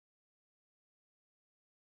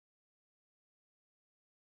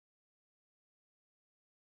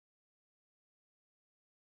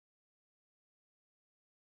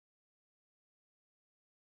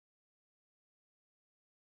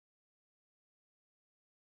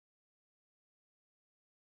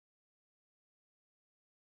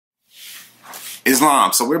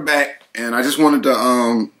Islam. So we're back, and I just wanted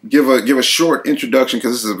to give a short introduction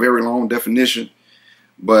because this is a very long definition.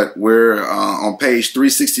 But we're on page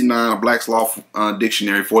 369 of Black's Law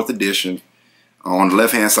Dictionary, 4th edition. On the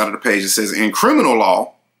left-hand side of the page, it says, in criminal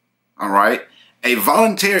law, all right, a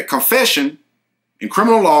voluntary confession, in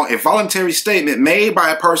criminal law, a voluntary statement made by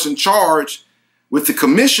a person charged with the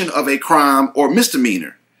commission of a crime or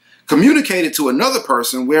misdemeanor, communicated to another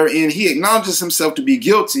person wherein he acknowledges himself to be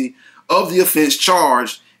guilty of the offense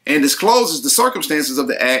charged and discloses the circumstances of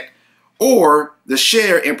the act or the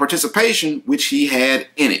share and participation which he had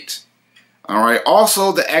in it. All right.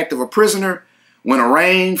 Also, the act of a prisoner when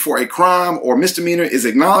arraigned for a crime or misdemeanor is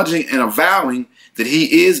acknowledging and avowing that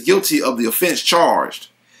he is guilty of the offense charged.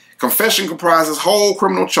 Confession comprises whole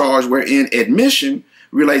criminal charge wherein admission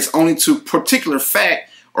relates only to particular fact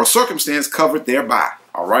or circumstance covered thereby.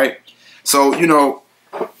 All right. So, you know,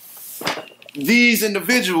 these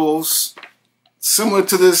individuals, similar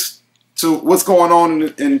to this, to what's going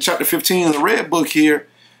on in chapter 15 of the Red Book here,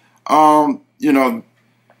 you know,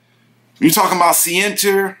 you're talking about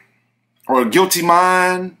scienter or a guilty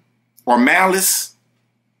mind or malice.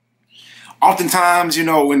 Oftentimes, you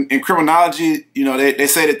know, in criminology, you know, they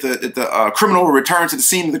say that the criminal will return to the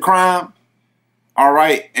scene of the crime. All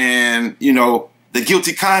right. And, you know, the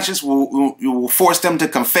guilty conscience will force them to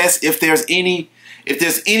confess if there's any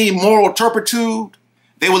moral turpitude.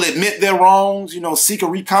 They will admit their wrongs, you know, seek a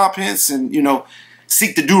recompense and, you know,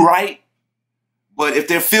 seek to do right. But if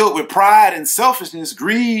they're filled with pride and selfishness,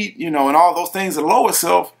 greed, you know, and all those things, the lower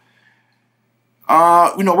self,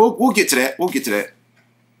 you know, we'll get to that. We'll get to that.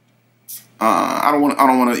 I don't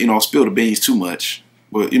want to, you know, spill the beans too much,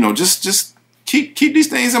 but, you know, just keep these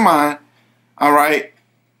things in mind. All right.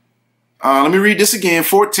 Let me read this again.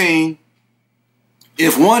 14.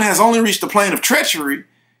 If one has only reached the plane of treachery,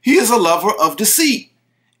 he is a lover of deceit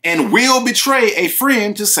and will betray a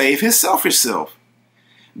friend to save his selfish self.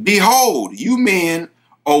 Behold, you men,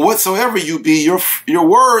 or whatsoever you be, your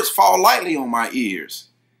words fall lightly on my ears.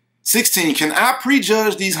 16. Can I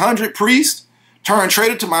prejudge these 100 priests, turn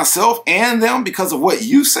traitor to myself and them because of what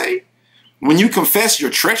you say when you confess your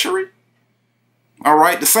treachery? All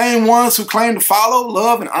right, the same ones who claim to follow,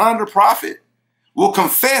 love, and honor the prophet will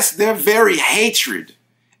confess their very hatred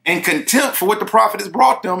and contempt for what the prophet has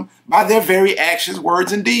brought them by their very actions,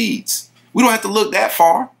 words, and deeds. We don't have to look that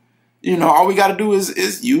far. You know, all we got to do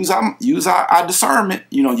is use our discernment,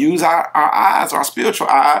 you know, use our eyes, our spiritual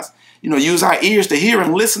eyes, you know, use our ears to hear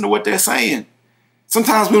and listen to what they're saying.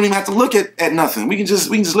 Sometimes we don't even have to look at nothing. We can just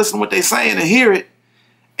listen to what they're saying and hear it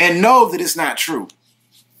and know that it's not true.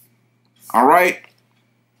 All right.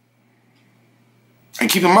 And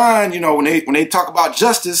keep in mind, you know, when they talk about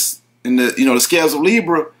justice in the, you know, the scales of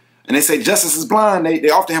Libra, and they say justice is blind, they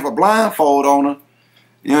often have a blindfold on her.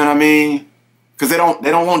 You know what I mean? Because they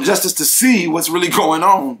don't want justice to see what's really going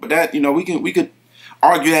on. But that, you know, we could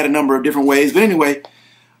argue that a number of different ways. But anyway,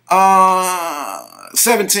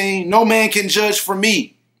 17, no man can judge for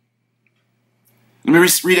me. Let me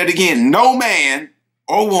read that again. No man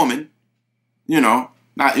or woman, you don't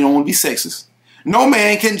want to be sexist. No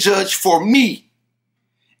man can judge for me.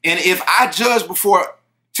 And if I judge before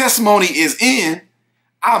testimony is in,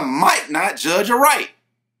 I might not judge aright.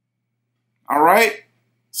 All right?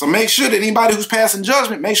 So make sure that anybody who's passing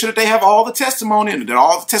judgment, make sure that they have all the testimony and that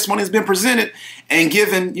all the testimony has been presented and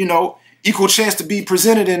given, you know, equal chance to be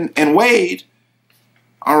presented and weighed.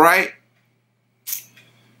 All right?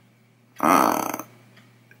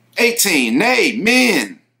 18, nay,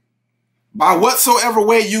 men, by whatsoever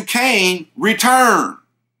way you came, return.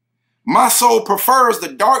 My soul prefers the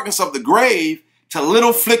darkness of the grave to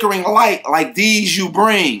little flickering light like these you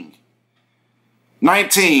bring.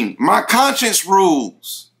 19. My conscience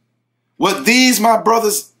rules. What these, my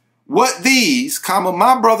brothers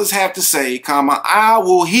have to say, I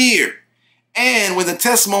will hear. And when the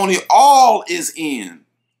testimony all is in,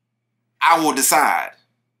 I will decide.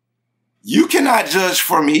 You cannot judge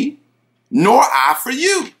for me, nor I for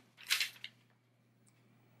you.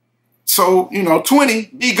 So, 20,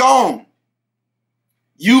 be gone.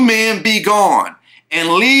 You men be gone, and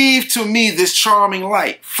leave to me this charming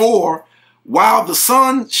light. For while the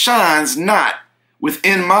sun shines not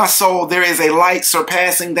within my soul, there is a light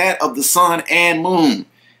surpassing that of the sun and moon,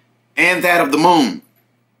 and that of the moon.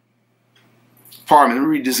 Pardon me, let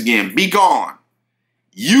me read this again. Be gone.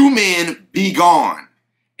 You men be gone,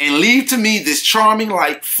 and leave to me this charming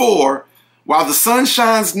light. For while the sun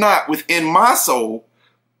shines not within my soul,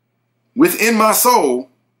 there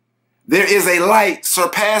is a light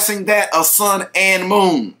surpassing that of sun and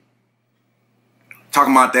moon.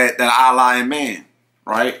 Talking about that Allah and man,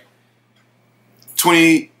 right?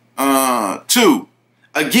 21, 2.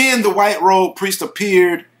 Again, the white robe priest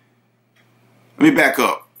appeared. Let me back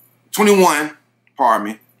up. 21, pardon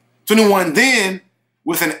me. 21, then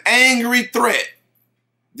with an angry threat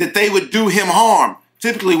that they would do him harm.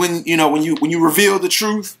 Typically when you reveal the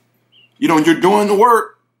truth, you're doing the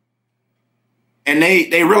work and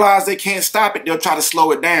they realize they can't stop it, they'll try to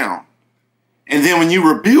slow it down. And then when you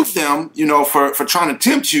rebuke them, for trying to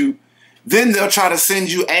tempt you, then they'll try to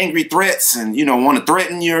send you angry threats and, want to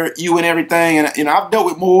threaten you and everything. And, I've dealt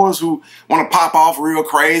with Moors who want to pop off real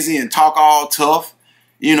crazy and talk all tough.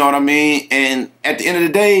 You know what I mean? And at the end of the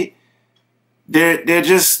day, they're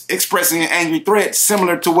just expressing an angry threat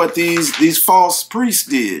similar to what these false priests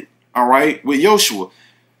did. All right. With Joshua.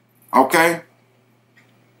 Okay.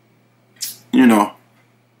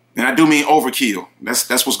 And I do mean overkill.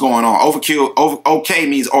 That's what's going on. Overkill, okay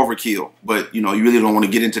means overkill. But, you really don't want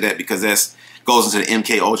to get into that because that goes into the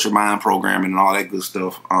MK Ultra mind programming and all that good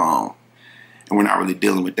stuff. And we're not really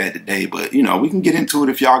dealing with that today. But, we can get into it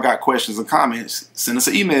if y'all got questions or comments. Send us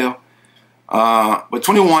an email. But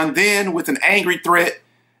 21, then with an angry threat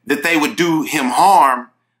that they would do him harm,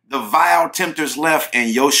 the vile tempters left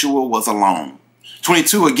and Joshua was alone.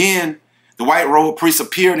 22, again, the white robe priest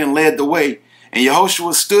appeared and led the way. And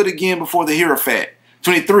Yehoshua stood again before the Hierophant.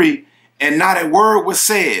 23, and not a word was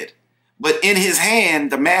said, but in his hand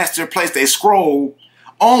the master placed a scroll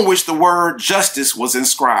on which the word justice was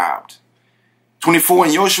inscribed. 24,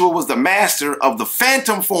 and Joshua was the master of the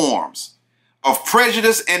phantom forms of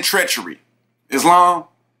prejudice and treachery. Islam.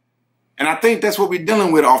 And I think that's what we're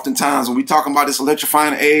dealing with oftentimes when we talking about this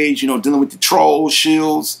electrifying age, dealing with the trolls,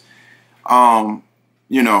 shills, and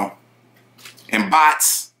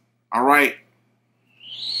bots. All right.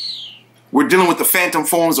 We're dealing with the phantom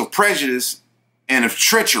forms of prejudice and of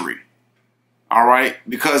treachery. All right.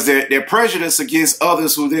 Because they're prejudiced against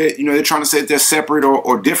others who they're trying to say that they're separate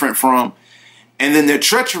or different from. And then they're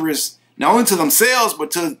treacherous not only to themselves,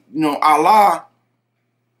 but to, Allah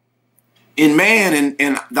in man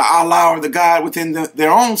and the Allah or the God within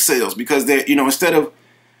their own selves. Because they're, instead of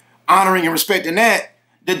honoring and respecting that,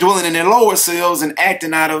 they're dwelling in their lower selves and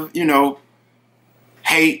acting out of,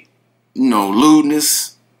 hate,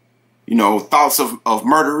 lewdness, thoughts of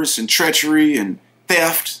murderous and treachery and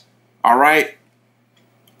theft. All right.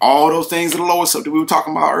 All those things are the lower self that we were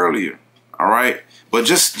talking about earlier. All right. But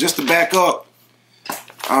just to back up,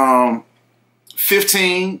 chapter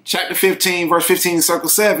 15, verse 15, circle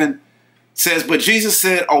 7 says, but Jesus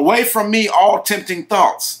said, away from me all tempting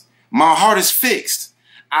thoughts. My heart is fixed.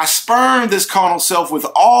 I spurn this carnal self with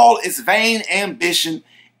all its vain ambition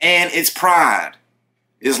and its pride.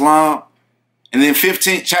 Islam. And then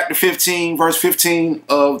chapter 15, verse 15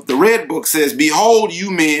 of the Red Book says, behold, you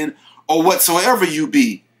men, or whatsoever you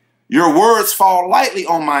be, your words fall lightly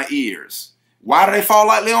on my ears. Why do they fall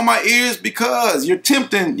lightly on my ears? Because you're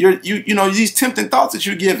tempting, these tempting thoughts that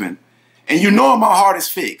you're giving. And my heart is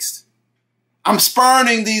fixed. I'm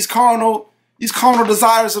spurning these carnal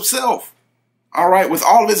desires of self. All right. With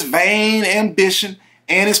all of its vain ambition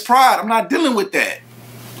and its pride. I'm not dealing with that.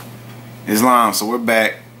 Islam. So we're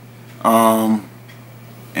back.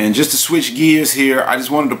 And just to switch gears here, I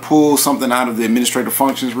just wanted to pull something out of the administrative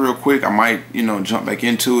functions real quick. I might, jump back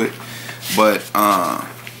into it. But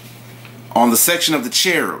on the section of the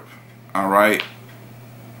cherub, all right,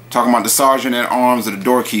 talking about the sergeant at arms of the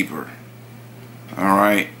doorkeeper. All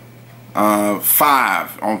right.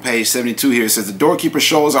 5 on page 72 here, it says the doorkeeper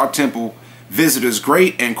shows our temple visitors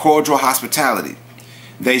great and cordial hospitality.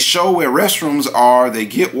 They show where restrooms are, they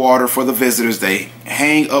get water for the visitors, they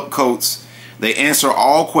hang up coats, they answer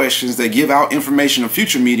all questions, they give out information of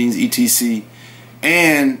future meetings, etc.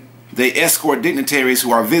 And they escort dignitaries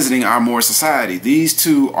who are visiting our Moorish society. These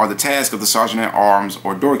two are the task of the sergeant at arms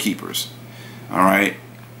or doorkeepers. All right.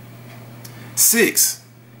 6.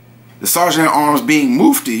 The sergeant at arms, being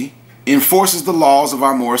mufti, enforces the laws of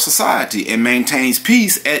our Moorish society and maintains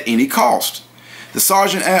peace at any cost. The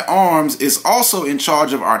sergeant at arms is also in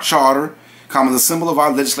charge of our charter, the symbol of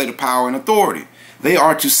our legislative power and authority. They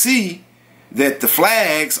are to see that the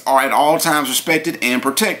flags are at all times respected and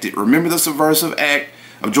protected. Remember the subversive act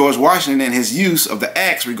of George Washington and his use of the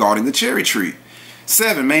axe regarding the cherry tree.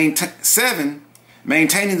 7.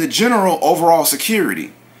 Maintaining the general overall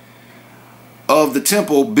security of the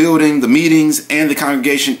temple building, the meetings, and the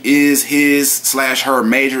congregation is his/her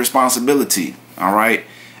major responsibility. All right.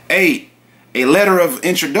 8. A letter of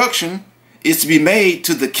introduction is to be made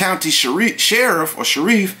to the county sheriff or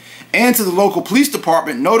sharif and to the local police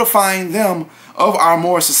department, notifying them of our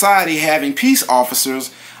Moorish society having peace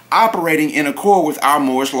officers operating in accord with our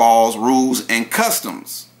Moorish laws, rules, and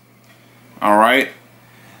customs. All right.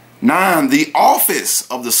 9. The office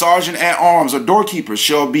of the sergeant at arms or doorkeeper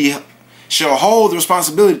shall hold the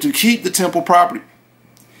responsibility to keep the temple property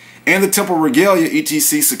and the temple regalia,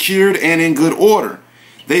 etc., secured and in good order.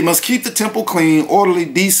 They must keep the temple clean, orderly,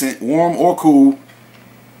 decent, warm or cool,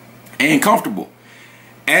 and comfortable.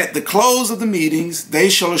 At the close of the meetings, they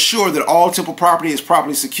shall assure that all temple property is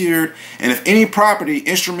properly secured, and if any property,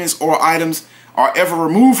 instruments, or items are ever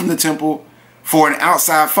removed from the temple for an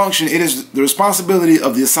outside function, it is the responsibility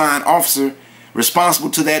of the assigned officer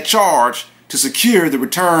responsible to that charge to secure the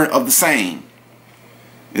return of the same.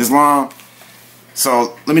 Islam.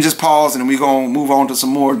 So let me just pause and we're going to move on to some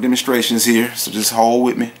more demonstrations here. So just hold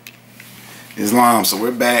with me. Islam. So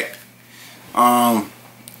we're back. And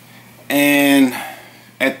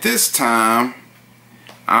at this time,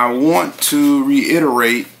 I want to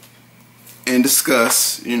reiterate and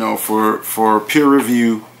discuss, for peer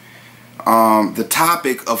review, the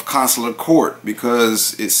topic of consular court,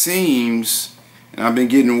 because it seems, and I've been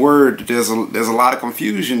getting word that there's a lot of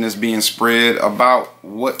confusion that's being spread about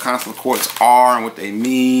what consular courts are and what they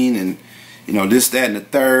mean, and this, that, and the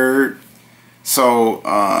third. So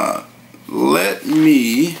let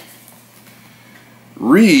me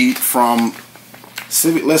read from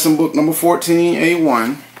Civic Lesson Book number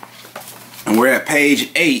 14A1, and we're at page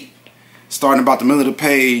 8, starting about the middle of the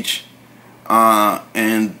page,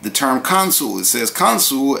 and the term consul. It says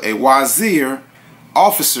consul, a wazir,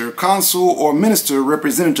 officer, consul, or minister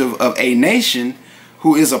representative of a nation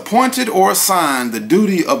who is appointed or assigned the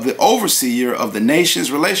duty of the overseer of the nation's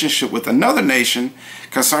relationship with another nation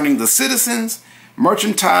concerning the citizens,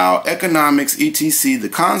 mercantile, economics, etc. The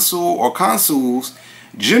consul or consuls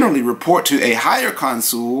generally report to a higher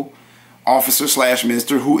consul, officer /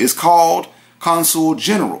 minister, who is called consul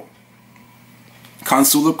general.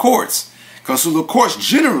 Consular courts. Consular courts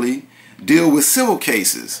generally deal with civil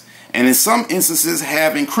cases, and in some instances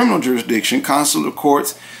having criminal jurisdiction. Consular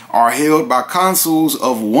courts are held by consuls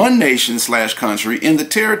of one nation / country in the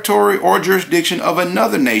territory or jurisdiction of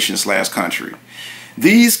another nation / country.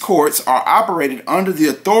 These courts are operated under the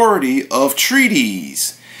authority of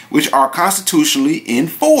treaties, which are constitutionally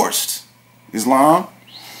enforced. Islam.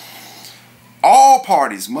 All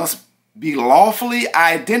parties must be lawfully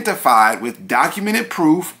identified with documented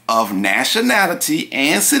proof of nationality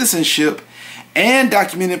and citizenship, and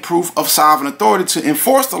documented proof of sovereign authority to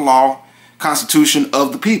enforce the law, constitution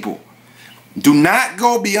of the people. Do not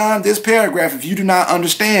go beyond this paragraph if you do not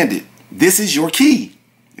understand it. This is your key.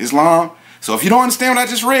 Islam. So if you don't understand what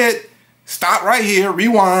I just read, stop right here,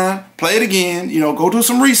 rewind, play it again, go do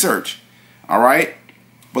some research. All right.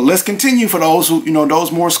 But let's continue for those who,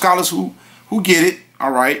 those more scholars who get it.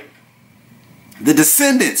 All right. The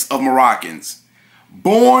descendants of Moroccans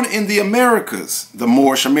born in the Americas, the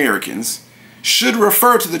Moorish Americans, should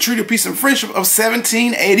refer to the Treaty of Peace and Friendship of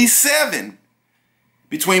 1787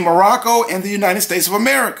 between Morocco and the United States of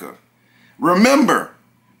America. Remember,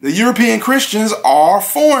 the European Christians are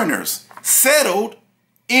foreigners settled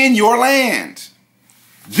in your land.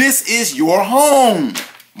 This is your home,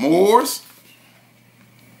 Moors.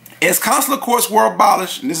 As consular courts were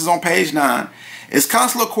abolished, and this is on page 9, as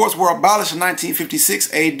consular courts were abolished in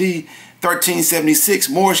 1956 AD, 1376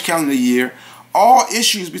 Moorish calendar year, all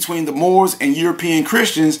issues between the Moors and European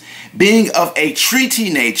Christians, being of a treaty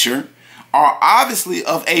nature, are obviously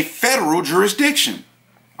of a federal jurisdiction.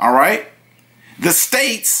 All right? The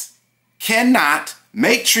states cannot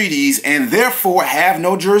make treaties and therefore have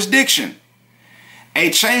no jurisdiction.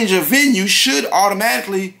 A change of venue should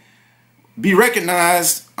automatically be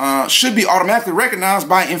recognized,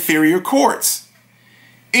 by inferior courts.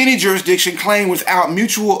 Any jurisdiction claimed without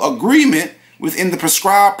mutual agreement within the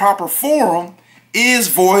prescribed proper forum is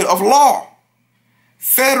void of law.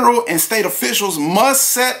 Federal and state officials must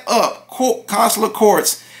set up consular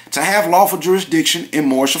courts to have lawful jurisdiction in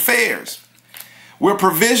Moorish affairs. Where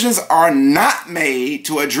provisions are not made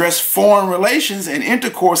to address foreign relations and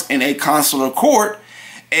intercourse in a consular court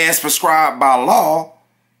as prescribed by law,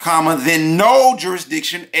 then no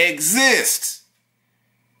jurisdiction exists.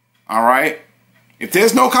 All right? If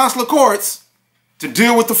there's no consular courts to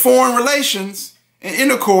deal with the foreign relations and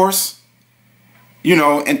intercourse,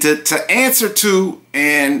 and to answer to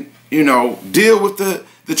and, deal with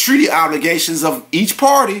the treaty obligations of each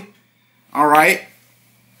party, all right,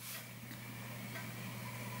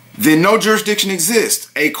 then no jurisdiction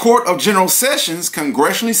exists. A court of general sessions,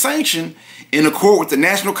 congressionally sanctioned, in accord with the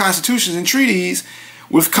national constitutions and treaties,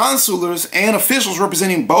 with consulars and officials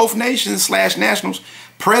representing both nations / nationals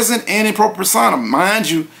present and in propria persona.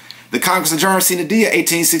 Mind you, the Congress adjourned sine die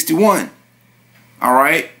 1861. All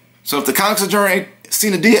right. So if the Congress adjourned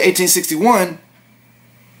sine die 1861,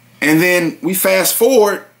 and then we fast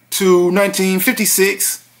forward to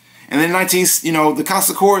 1956, and then the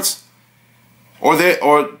Consular Courts, the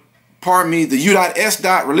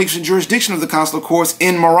U.S. relinquishing jurisdiction of the Consular Courts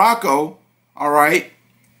in Morocco, all right,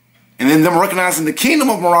 and then them recognizing the Kingdom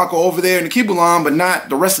of Morocco over there in the Kibulan, but not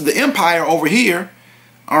the rest of the empire over here,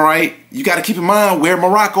 all right. You got to keep in mind where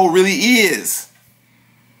Morocco really is,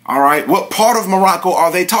 all right. What part of Morocco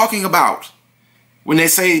are they talking about when they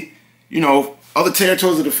say, other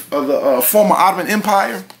territories of the former Ottoman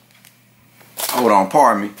Empire? Hold on,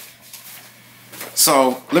 pardon me.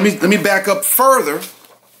 So let me back up further,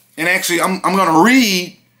 and actually I'm going to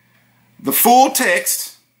read the full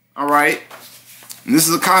text. All right, and this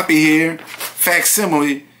is a copy here,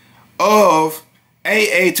 facsimile of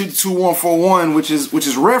AA 222141, which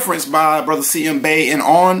is referenced by Brother C.M. Bay, and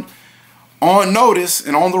on notice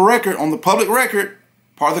and on the record, on the public record,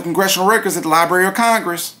 part of the congressional records at the Library of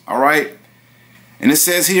Congress. All right, and it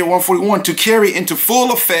says here 141, to carry into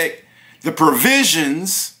full effect the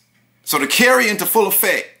provisions. So to carry into full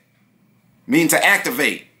effect means to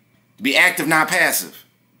activate, to be active, not passive.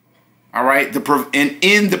 All right, and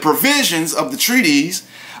in the provisions of the treaties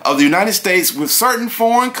of the United States with certain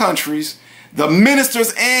foreign countries, the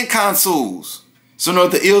ministers and consuls. So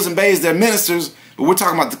note the ills and bays, they're ministers, but we're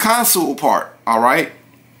talking about the consul part. All right,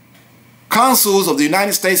 consuls of the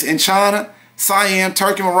United States in China, Siam,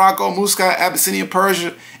 Turkey, Morocco, Muscat, Abyssinia,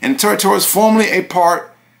 Persia, and territories formerly a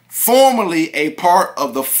part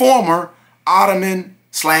of the former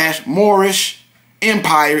Ottoman/Moorish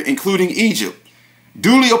Empire, including Egypt,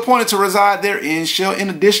 duly appointed to reside therein, shall, in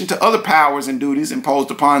addition to other powers and duties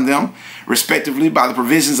imposed upon them, respectively, by the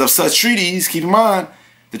provisions of such treaties. Keep in mind,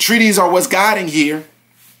 the treaties are what's guiding here.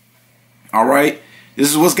 All right,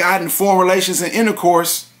 this is what's guiding foreign relations and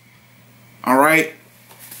intercourse. All right.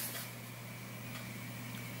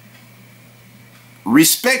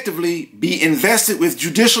 Respectively, be invested with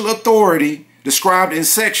judicial authority described in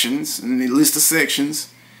sections, in the list of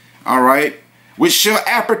sections, all right, which shall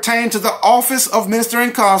appertain to the office of minister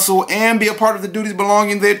and consul, and be a part of the duties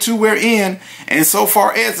belonging thereto, wherein, and so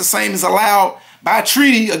far as the same is allowed by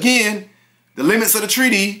treaty. Again, the limits of the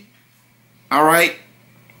treaty. All right,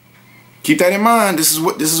 keep that in mind. This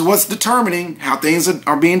is what's determining how things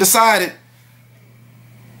are being decided.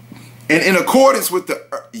 And in accordance with the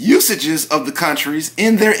usages of the countries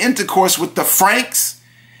in their intercourse with the Franks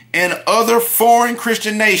and other foreign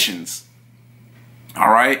Christian nations. All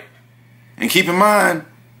right. And keep in mind,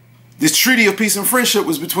 this treaty of peace and friendship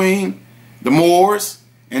was between the Moors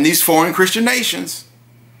and these foreign Christian nations.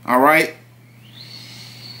 All right.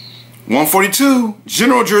 142,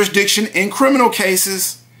 general jurisdiction in criminal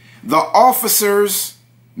cases. The officers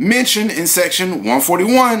mentioned in section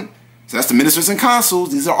 141. So that's the ministers and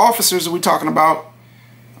consuls. These are officers that we're talking about.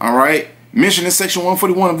 All right. Mentioned in section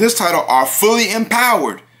 141 of this title are fully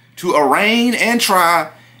empowered to arraign and try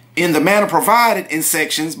in the manner provided in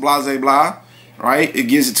sections blah, blah, blah. Right. It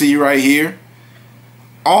gives it to you right here.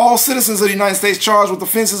 All citizens of the United States charged with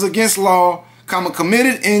offenses against law,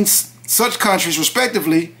 committed in such countries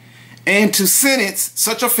respectively, and to sentence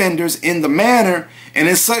such offenders in the manner and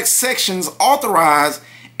in such sections authorized,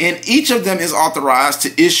 and each of them is authorized to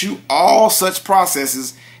issue all such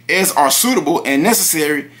processes as are suitable and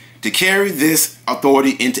necessary to carry this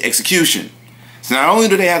authority into execution. So not only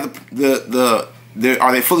do they have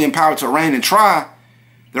are they fully empowered to arraign and try,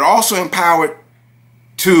 they're also empowered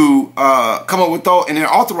to come up with those, and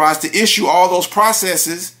they're authorized to issue all those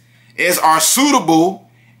processes as are suitable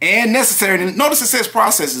and necessary. And notice it says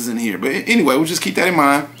processes in here, but anyway, we'll just keep that in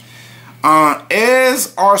mind.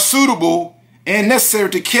 As are suitable and necessary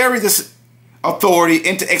to carry this authority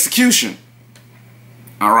into execution.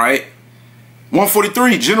 All right.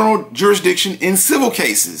 143, general jurisdiction in civil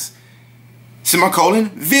cases. Semicolon,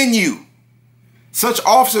 venue. Such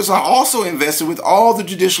officers are also invested with all the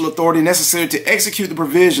judicial authority necessary to execute the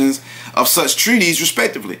provisions of such treaties,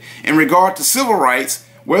 respectively, in regard to civil rights,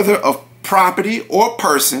 whether of property or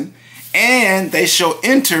person, and they shall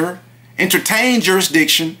entertain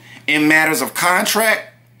jurisdiction in matters of contract,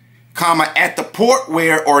 at the port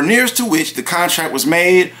where or nearest to which the contract was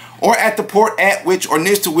made, or at the port at which or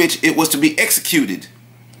nearest to which it was to be executed.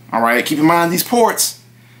 All right, keep in mind these ports.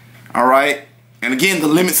 All right, and again, the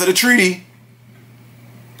limits of the treaty.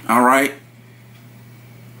 All right,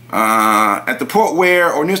 at the port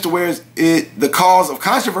where or nearest to where the cause of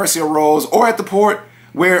controversy arose, or at the port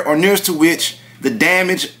where or nearest to which the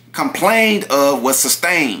damage complained of was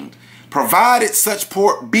sustained, provided such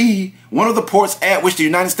port be one of the ports at which the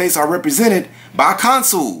United States are represented by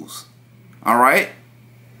consuls. All right.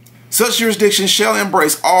 Such jurisdiction shall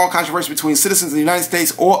embrace all controversy between citizens of the United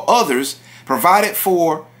States or others, provided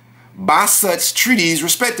for by such treaties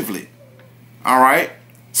respectively. All right.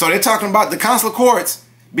 So they're talking about the consular courts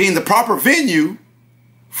being the proper venue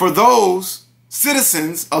for those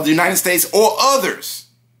citizens of the United States or others.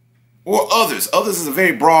 Or others. Others is a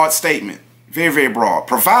very broad statement. Very, very broad.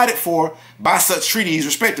 Provided for by such treaties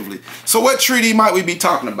respectively. So what treaty might we be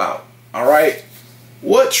talking about? All right.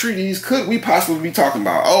 What treaties could we possibly be talking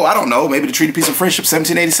about? Oh, I don't know. Maybe the Treaty of Peace and Friendship,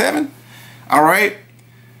 1787. All right.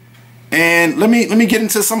 And let me get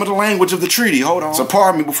into some of the language of the treaty. Hold on. So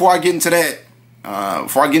pardon me, before I get into that,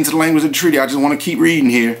 before I get into the language of the treaty, I just want to keep reading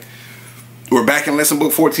here. We're back in lesson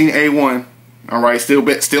book 14A1. All right,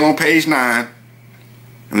 still on page 9. And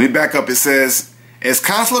let me back up. It says, as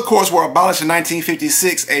consular courts were abolished in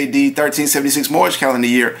 1956 AD, 1376 Moorish calendar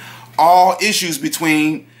year, all issues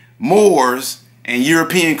between Moors and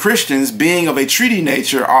European Christians being of a treaty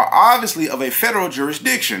nature are obviously of a federal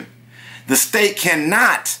jurisdiction. The state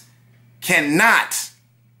cannot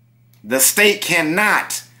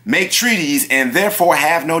make treaties and therefore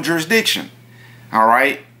have no jurisdiction. All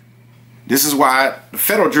right. This is why the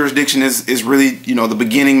federal jurisdiction is really, you know, the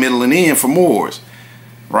beginning, middle, and end for Moors,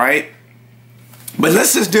 right? But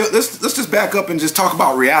let's just back up and just talk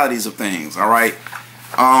about realities of things. All right.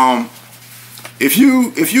 If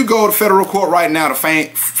you go to federal court right now to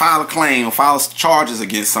file a claim or file charges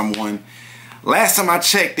against someone, last time I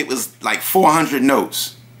checked, it was like 400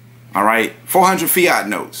 notes. All right, 400 fiat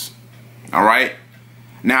notes. All right.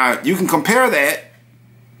 Now you can compare that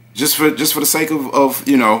just for the sake of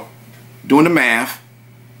you know, doing the math,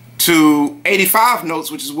 to 85 notes,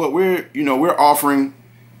 which is what we're offering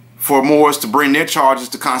for Moors to bring their charges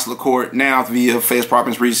to consular court now via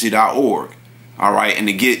faithsprovinceregency.org. All right, and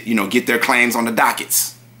to get their claims on the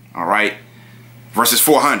dockets. All right, versus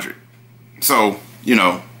 400. So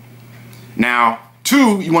now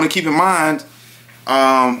 2, you want to keep in mind.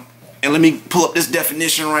 And let me pull up this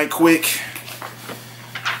definition right quick.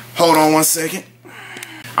 Hold on one second.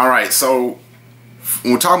 All right, so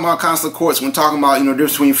when we're talking about consular courts, when we're talking about, the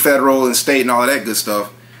difference between federal and state and all of that good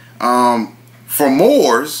stuff, for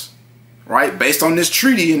Moors, right, based on this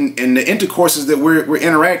treaty and the intercourses that we're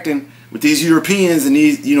interacting with these Europeans and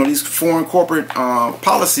these foreign corporate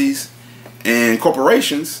policies and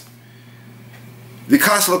corporations, the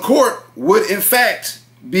consular court would in fact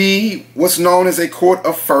be what's known as a court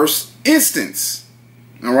of first instance.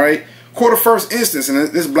 All right, court of first instance, and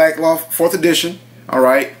this is Black Law 4th edition. All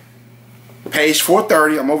right, page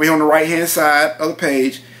 430. I'm over here on the right hand side of the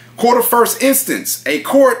page. Court of first instance, a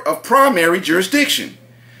court of primary jurisdiction.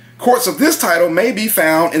 Courts of this title may be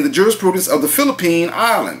found in the jurisprudence of the Philippine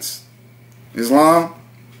Islands. Islam.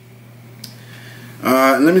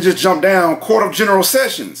 Let me just jump down. Court of General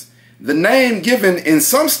Sessions, the name given in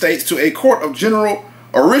some states to a court of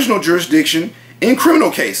original jurisdiction in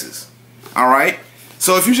criminal cases. All right.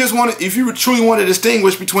 So if you truly want to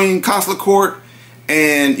distinguish between consular court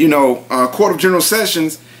and court of general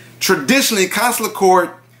sessions, traditionally consular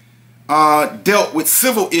court dealt with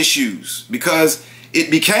civil issues because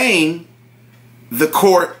it became the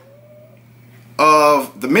court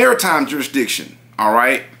of the maritime jurisdiction. All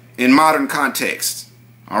right, in modern context.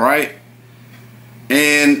 All right.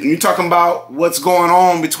 And you're talking about what's going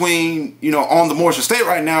on between, on the Moorish estate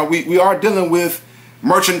right now, we are dealing with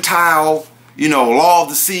mercantile, law of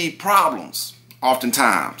the sea problems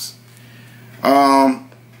oftentimes. And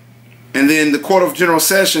then the Court of General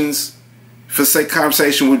Sessions, for sake of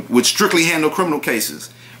conversation, would strictly handle criminal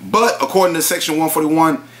cases. But according to Section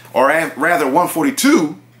 141, or rather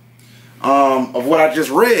 142 of what I just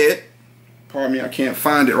read, pardon me, I can't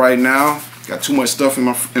find it right now. Got too much stuff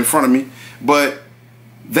in front of me. But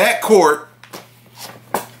that court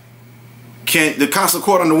the consular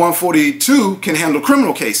court under 142 can handle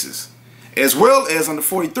criminal cases, as well as under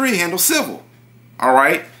 43 handle civil. All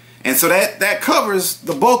right, and so that covers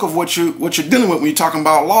the bulk of what you're dealing with when you're talking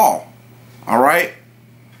about law. All right,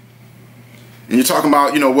 and you're talking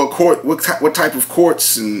about what type of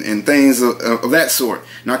courts and things of that sort.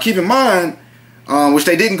 Now keep in mind, which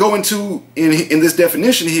they didn't go into in this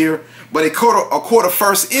definition here, but a court of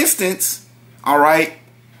first instance. All right.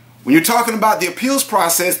 When you're talking about the appeals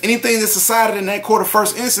process, anything that's decided in that court of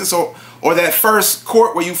first instance or that first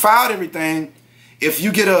court where you filed everything, if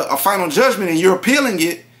you get a final judgment and you're appealing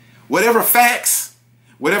it, whatever facts,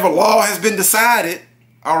 whatever law has been decided,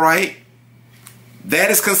 all right,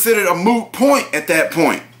 that is considered a moot point at that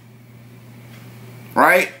point.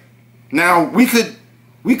 Right? Now, we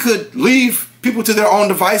could leave people to their own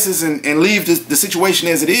devices and leave the situation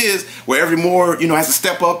as it is, where every Moor, has to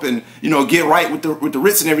step up and, get right with the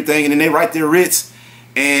writs and everything, and then they write their writs.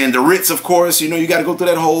 And the writs, of course, you got to go through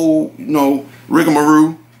that whole,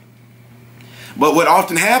 rigmarole. But what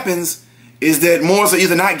often happens is that Moors are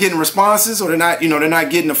either not getting responses, or they're not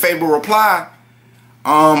getting a favorable reply,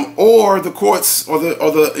 or the courts or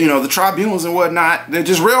the tribunals and whatnot, they're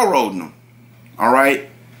just railroading them. All right,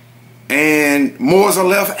 and Moors are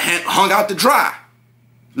left hung out to dry,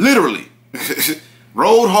 literally,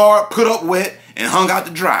 rode hard, put up wet, and hung out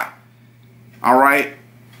to dry. All right,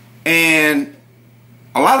 and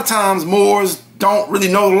a lot of times Moors don't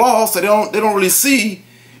really know the law, so they don't really see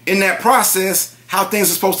in that process how things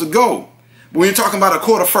are supposed to go. But when you're talking about a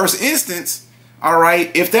court of first instance, all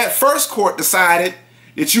right, if that first court decided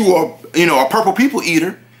that you are, a purple people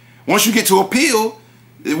eater, once you get to appeal,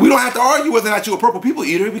 we don't have to argue whether or not you're a purple people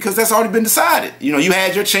eater, because that's already been decided. You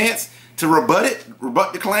had your chance to rebut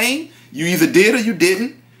the claim. You either did or you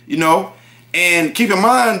didn't, and keep in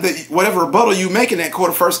mind that whatever rebuttal you make in that court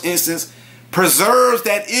of first instance preserves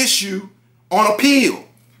that issue on appeal.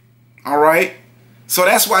 All right. So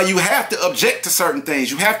that's why you have to object to certain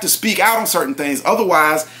things. You have to speak out on certain things.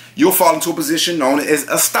 Otherwise, you'll fall into a position known as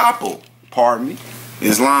estoppel. Pardon me.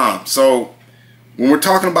 Islam. So when we're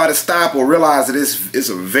talking about estoppel, realize that it's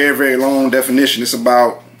a very, very long definition. It's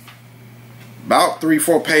about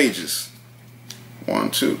 3-4 pages.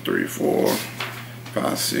 1, 2, 3, 4,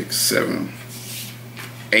 5, 6, 7,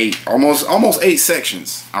 8. Almost 8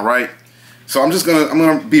 sections. All right. So I'm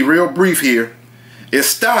gonna be real brief here.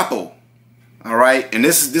 Estoppel. All right, and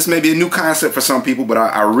this may be a new concept for some people, but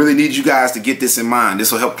I really need you guys to get this in mind.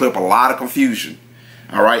 This will help clear up a lot of confusion.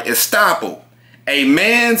 All right, estoppel. A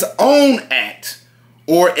man's own act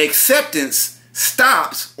or acceptance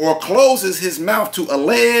stops or closes his mouth to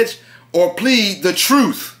allege or plead the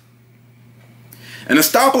truth. An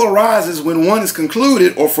estoppel arises when one is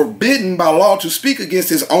concluded or forbidden by law to speak against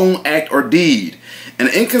his own act or deed. An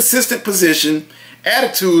inconsistent position,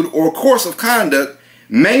 attitude, or course of conduct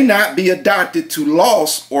may not be adopted to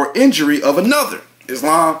loss or injury of another.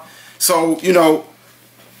 Islam. So,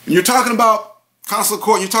 you're talking about consular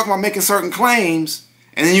court, you're talking about making certain claims,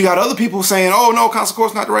 and then you got other people saying, oh no, consular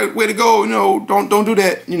court's not the right way to go, don't do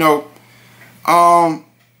that,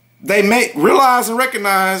 They may realize and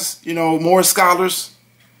recognize, more scholars,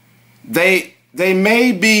 they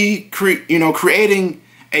may be creating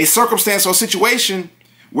a circumstance or situation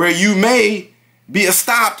where you may be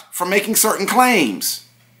stopped from making certain claims,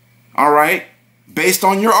 all right, based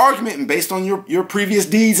on your argument and based on your previous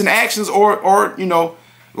deeds and actions, or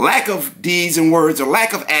lack of deeds and words, or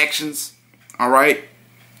lack of actions, all right.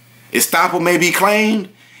 Estoppel may be claimed,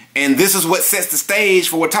 and this is what sets the stage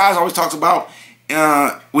for what Taj always talks about,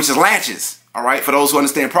 which is latches, all right, for those who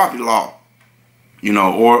understand property law,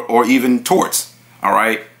 or even torts, all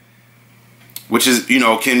right, which is,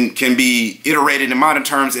 can be iterated in modern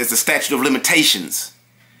terms as the statute of limitations.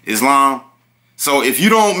 Islam. So if you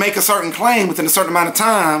don't make a certain claim within a certain amount of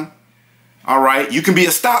time, all right, you can be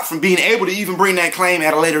stopped from being able to even bring that claim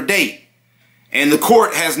at a later date. And the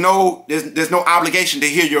court has there's no obligation to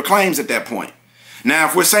hear your claims at that point. Now,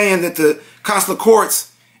 if we're saying that the consular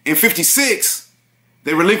courts in 56,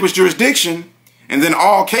 they relinquished jurisdiction, and then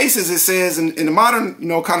all cases, it says in the modern,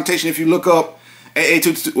 connotation, if you look up or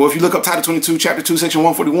if you look up Title 22, Chapter 2, Section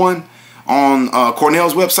 141 on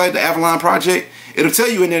Cornell's website, the Avalon Project, it'll tell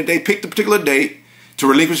you in there they picked a particular date to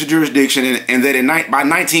relinquish the jurisdiction, and that by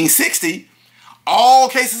 1960, all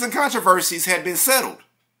cases and controversies had been settled.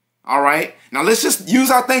 All right. Now let's just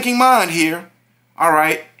use our thinking mind here. All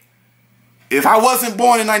right. If I wasn't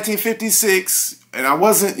born in 1956 and I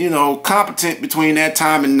wasn't, competent between that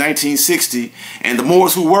time and 1960, and the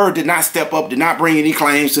Moors who were did not step up, did not bring any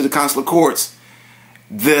claims to the consular courts,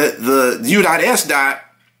 the U.S.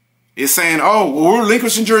 is saying, oh, well, we're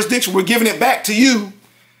relinquishing jurisdiction, we're giving it back to you,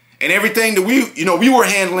 and everything that we were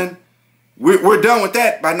handling, we're done with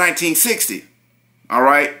that by 1960. All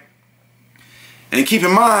right. And keep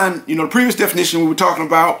in mind, the previous definition we were talking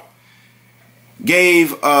about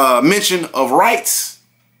gave mention of rights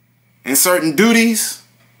and certain duties.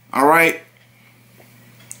 All right.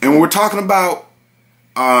 And when we're talking about,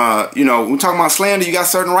 when we're talking about slander, you got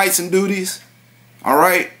certain rights and duties. All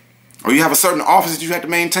right. Or you have a certain office that you have to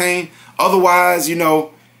maintain. Otherwise, you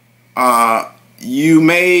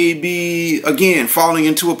may be, again, falling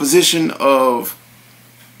into a position of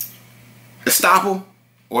estoppel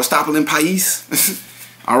or estoppel in pais.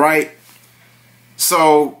 All right.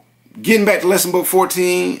 So getting back to lesson book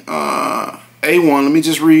 14, A1, let me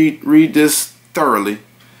just read this thoroughly.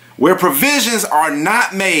 Where provisions are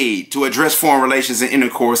not made to address foreign relations and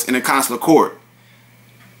intercourse in a consular court,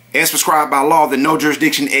 as prescribed by law, that no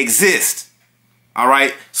jurisdiction exists. All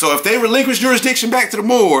right. So if they relinquish jurisdiction back to the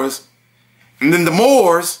Moors, and then the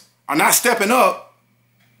Moors are not stepping up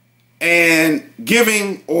and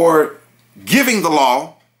giving or giving the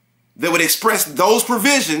law that would express those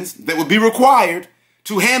provisions that would be required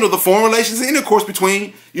to handle the foreign relations and intercourse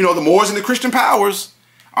between, the Moors and the Christian powers.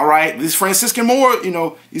 All right, these Franciscan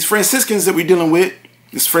these Franciscans that we're dealing with,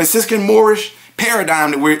 this Franciscan Moorish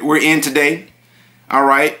paradigm that we're in today. All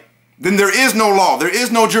right, then there is no law, there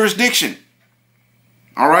is no jurisdiction.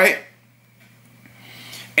 All right,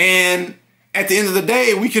 and at the end of the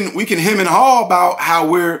day, we can hem and haw about how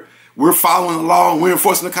we're following the law and we're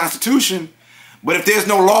enforcing the Constitution, but if there's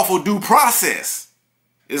no lawful due process,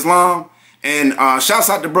 Islam, and shouts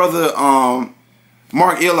out to brother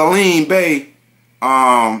Mark El Alim Bey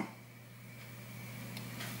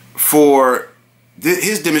for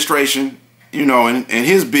his demonstration, and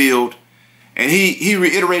his build, and he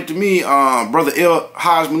reiterated to me, brother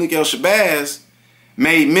Haj Malik El Shabazz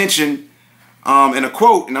made mention in a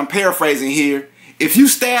quote, and I'm paraphrasing here: if you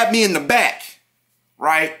stab me in the back,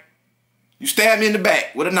 right? You stab me in the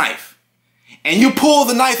back with a knife, and you pull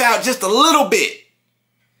the knife out just a little bit,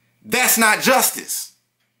 that's not justice.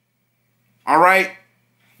 All right?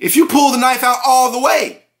 If you pull the knife out all the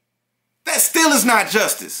way, that still is not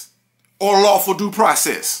justice or lawful due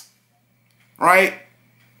process. Right?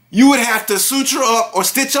 You would have to suture up or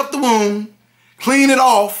stitch up the wound, clean it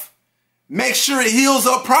off, make sure it heals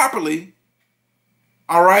up properly.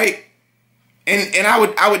 All right? And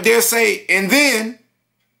I would dare say, and then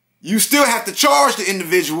you still have to charge the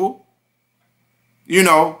individual,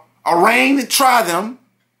 arraign and try them,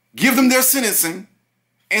 give them their sentencing,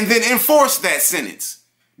 and then enforce that sentence,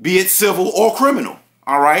 be it civil or criminal.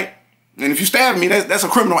 All right? And if you stab me, that's a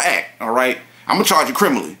criminal act. All right? I'm gonna charge you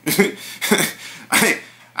criminally.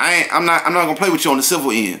 I'm not gonna play with you on the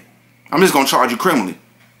civil end. I'm just gonna charge you criminally.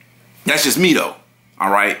 That's just me though.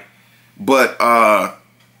 All right? But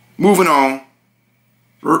moving on.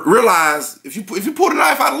 Realize if you pull the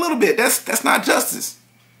knife out a little bit, that's not justice.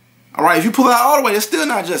 All right, if you pull it out all the way, it's still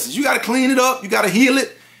not justice. You got to clean it up, you got to heal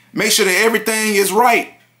it, make sure that everything is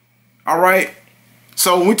right. All right.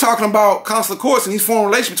 So when we're talking about consular courts and these foreign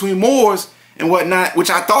relations between Moors and whatnot,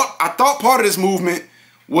 which I thought part of this movement,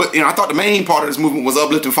 I thought the main part of this movement was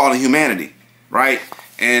uplifting fallen humanity, right?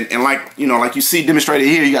 And like you see demonstrated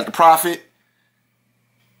here, you got the prophet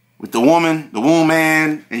with the woman, the womb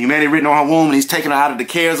man, and humanity written on her womb, and he's taking her out of the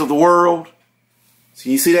cares of the world. So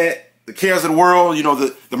you see that? The cares of the world,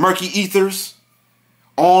 the murky ethers,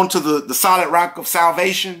 onto the solid rock of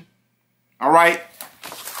salvation. All right?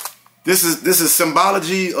 This is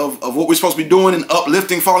symbology of what we're supposed to be doing in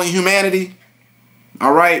uplifting fallen humanity.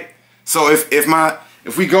 All right? So if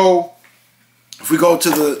we go to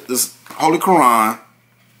the Holy Quran,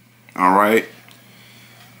 all right,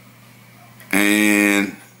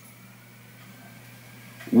 and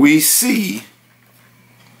we see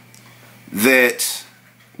that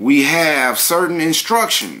we have certain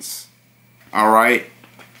instructions, all right?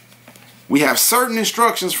 We have certain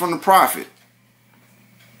instructions from the prophet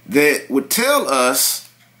that would tell us,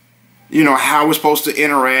 how we're supposed to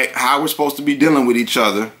interact, how we're supposed to be dealing with each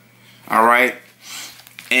other, all right?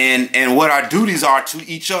 And what our duties are to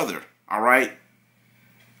each other, all right?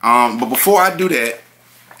 But before I do that,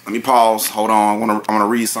 let me pause. Hold on. I want to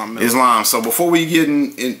read something. Islam. So before we get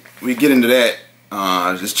into that,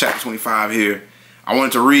 this chapter 25 here, I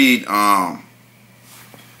wanted to read coming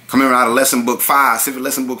out of lesson book 5, civic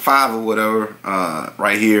lesson book 5 or whatever,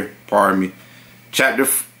 right here. Pardon me. Chapter.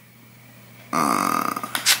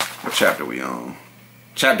 What chapter are we on?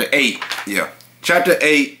 Chapter 8. Yeah. Chapter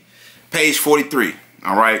 8, page 43.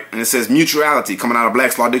 All right, and it says mutuality, coming out of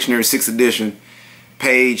Black's Law Dictionary 6th edition,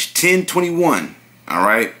 page 1021. All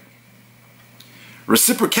right.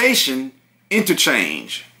 Reciprocation,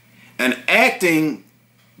 interchange, an acting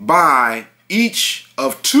by each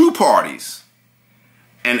of two parties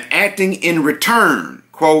and acting in return.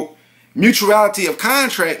 Quote, mutuality of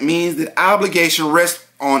contract means that obligation rests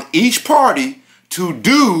on each party to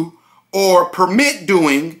do or permit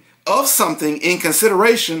doing of something in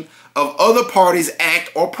consideration of other parties' act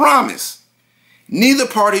or promise, neither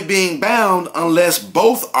party being bound unless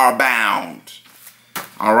both are bound.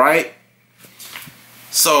 All right.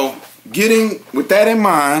 So, getting with that in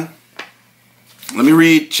mind, let me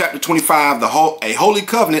read chapter 25, a holy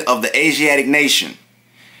covenant of the Asiatic nation.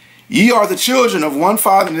 Ye are the children of one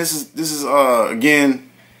father. And this is again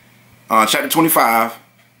chapter 25.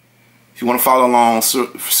 If you want to follow along,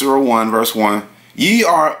 Surah 1, verse 1. Ye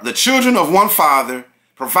are the children of one father,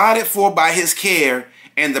 provided for by his care,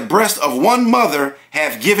 and the breast of one mother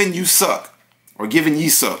have given you suck, or given ye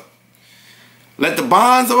suck. Let the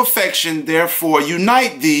bonds of affection therefore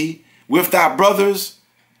unite thee with thy brothers,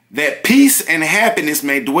 that peace and happiness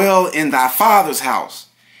may dwell in thy father's house.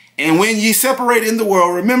 And when ye separate in the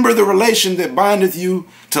world, remember the relation that bindeth you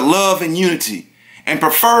to love and unity, and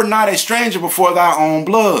prefer not a stranger before thy own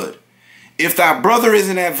blood. If thy brother is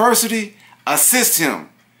in adversity, assist him.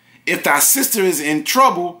 If thy sister is in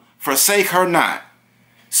trouble, forsake her not.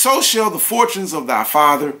 So shall the fortunes of thy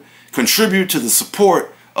father contribute to the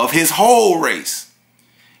support of his whole race,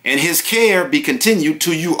 and his care be continued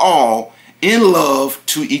to you all in love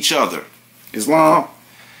to each other. Islam.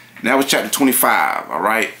 And that was chapter 25, all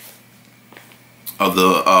right, of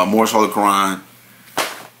the Moorish Holy Quran,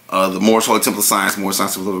 the Moorish Holy Temple of Science, Moorish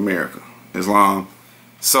Science of America, Islam.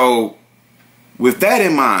 So with that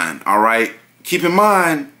in mind, all right, keep in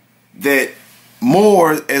mind that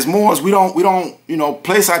as Moors, we don't, you know,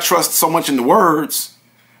 place our trust so much in the words,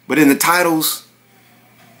 but in the titles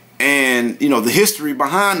and, you know, the history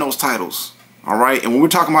behind those titles. All right. And when we're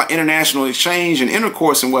talking about international exchange and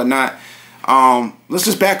intercourse and whatnot, let's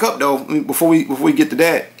just back up though before we get to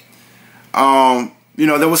that. You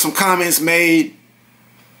know, there was some comments made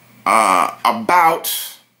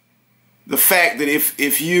about the fact that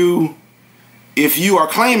if you are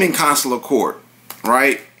claiming consular court,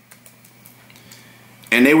 right?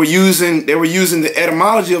 And they were using the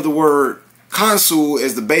etymology of the word consul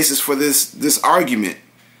as the basis for this argument,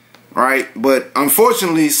 right? But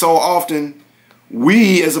unfortunately, so often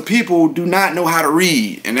we as a people do not know how to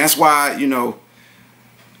read, and that's why, you know,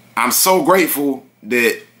 I'm so grateful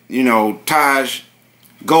that, you know, Taj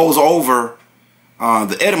goes over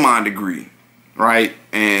the etymon degree, right?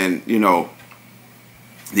 And, you know,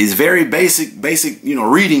 these very basic, you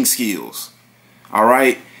know, reading skills, all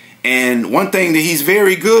right? And one thing that he's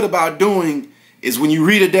very good about doing is when you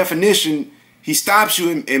read a definition, he stops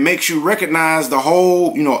you and makes you recognize the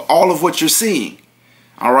whole, you know, all of what you're seeing.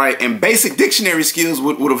 All right. And basic dictionary skills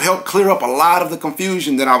would have helped clear up a lot of the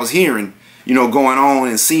confusion that I was hearing, you know, going on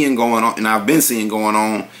and seeing going on. And I've been seeing going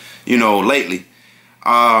on, you know, lately.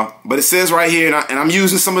 But it says right here, and I'm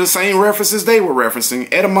using some of the same references they were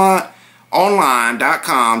referencing,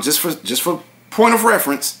 etymonline.com, just for point of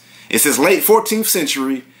reference. It says late 14th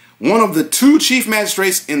century. One of the two chief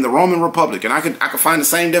magistrates in the Roman Republic. And I could find the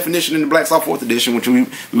same definition in the Black's Law 4th edition, which we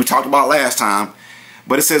talked about last time.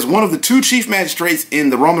 But it says one of the two chief magistrates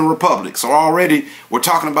in the Roman Republic. So already we're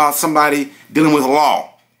talking about somebody dealing with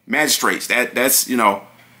law. Magistrates. That's, you know,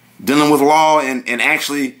 dealing with law and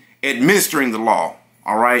actually administering the law.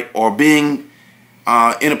 All right. Or being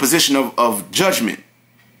in a position of judgment.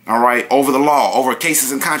 All right. Over the law. Over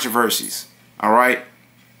cases and controversies. All right.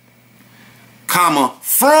 Comma,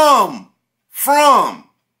 from,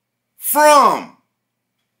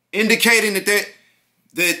 indicating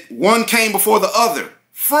that one came before the other,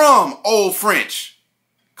 from Old French,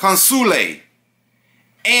 consular,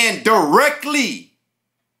 and directly,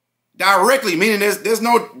 meaning there's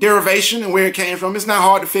no derivation in where it came from. It's not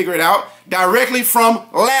hard to figure it out. Directly from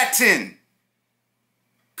Latin,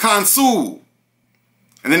 consul.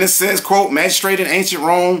 And then it says, quote, magistrate in ancient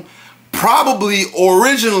Rome, probably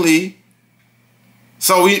originally.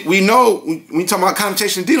 So we know when we talk about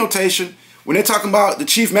connotation and denotation, when they're talking about the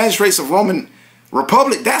chief magistrates of Roman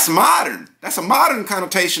Republic, that's modern. That's a modern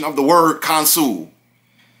connotation of the word consul.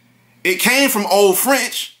 It came from Old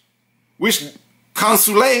French, which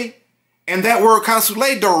consular, and that word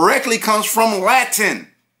consular directly comes from Latin,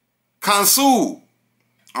 consul.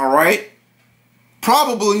 All right.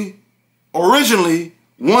 Probably originally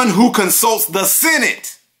one who consults the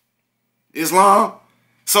Senate, Islam.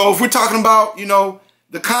 So if we're talking about, you know,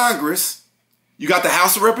 the Congress, you got the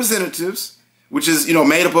House of Representatives, which is, you know,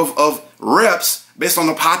 made up of reps based on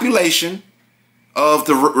the population of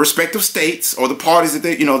the respective states or the parties that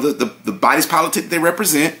they, you know, the bodies politic they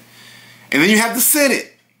represent. And then you have the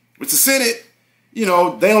Senate, which the Senate, you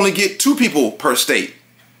know, they only get 2 people per state.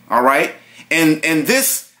 All right. And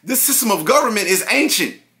this system of government is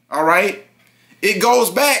ancient. All right. It goes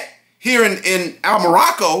back here in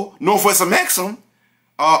Morocco, Northwest Amexem,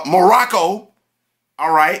 Morocco.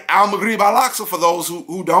 All right. Al-Maghrib al-Aqsa, for those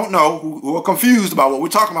who don't know, who are confused about what we're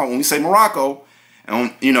talking about when we say Morocco.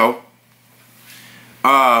 And, you know,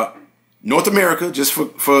 North America, just for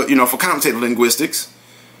commentative linguistics.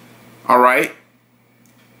 All right.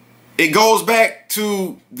 It goes back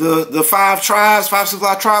to the 5 civilized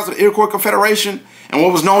tribes of the Iroquois Confederation and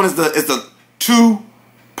what was known as the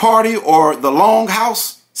 2-party or the long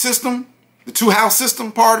house system, the 2-house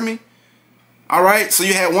system, pardon me. All right, so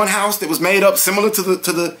you had one house that was made up similar to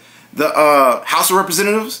the House of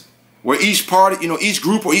Representatives, where each party, you know, each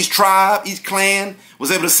group or each tribe, each clan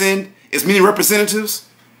was able to send as many representatives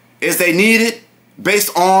as they needed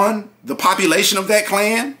based on the population of that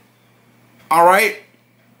clan. All right,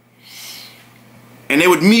 and they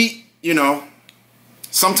would meet, you know,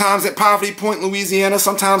 sometimes at Poverty Point, Louisiana,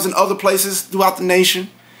 sometimes in other places throughout the nation,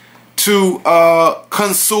 to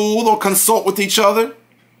consult with each other.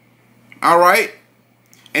 All right.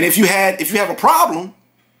 And if you have a problem,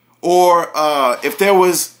 or if there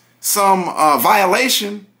was some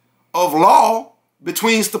violation of law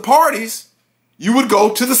between the parties, you would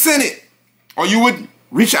go to the Senate, or you would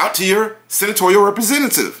reach out to your senatorial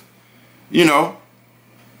representative. You know,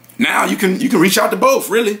 now you can reach out to both,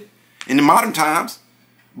 really, in the modern times.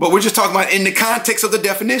 But we're just talking about in the context of the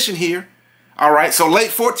definition here. All right, so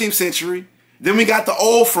late 14th century, then we got the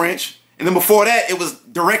Old French, and then before that, it was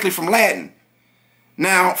directly from Latin.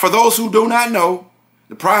 Now, for those who do not know,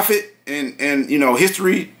 the prophet and you know,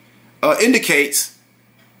 history indicates,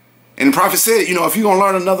 and the prophet said, you know, if you're going to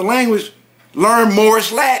learn another language, learn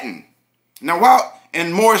Moorish Latin. Now,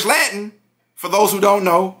 and Moorish Latin, for those who don't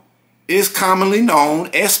know, is commonly known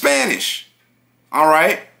as Spanish. All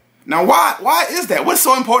right. Now, why is that? What's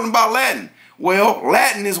so important about Latin? Well,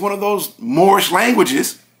 Latin is one of those Moorish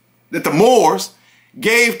languages that the Moors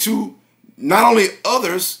gave to not only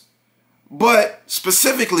others, but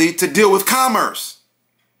specifically to deal with commerce.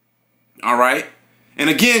 All right. And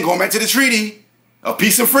again, going back to the Treaty of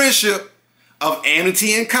Peace and Friendship of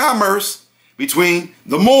Amity and Commerce between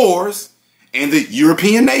the Moors and the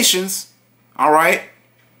European nations. All right.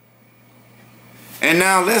 And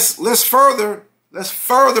now let's further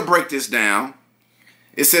break this down.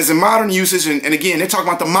 It says in modern usage, and again, they're talking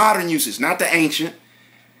about the modern usage, not the ancient.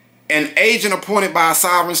 An agent appointed by a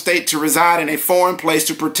sovereign state to reside in a foreign place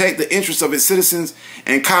to protect the interests of its citizens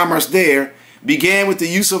and commerce there began with the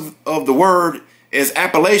use of the word as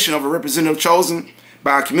appellation of a representative chosen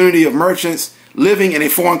by a community of merchants living in a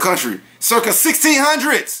foreign country, circa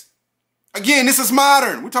 1600s. Again, this is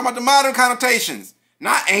modern. We're talking about the modern connotations,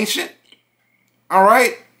 not ancient. All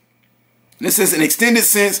right. This is an extended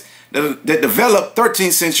sense that developed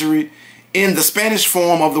 13th century in the Spanish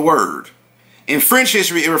form of the word. In French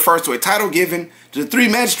history, it refers to a title given to the three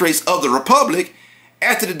magistrates of the Republic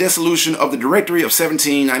after the dissolution of the Directory of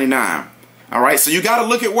 1799. All right, so you got to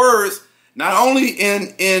look at words not only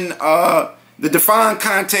in the defined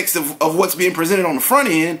context of what's being presented on the front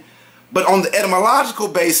end, but on the etymological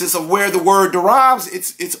basis of where the word derives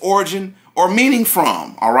its origin or meaning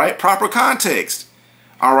from. All right, proper context.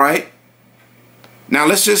 All right. Now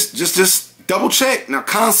let's just double check. Now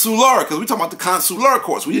consular, because we're talking about the consular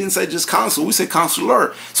courts. We didn't say just consul, we said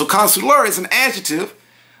consular. So consular is an adjective.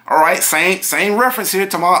 All right, same reference here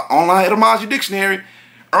to my online etymology dictionary.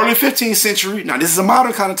 Early 15th century. Now this is a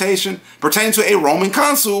modern connotation pertaining to a Roman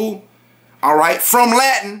consul. All right, from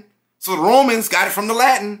Latin. So the Romans got it from the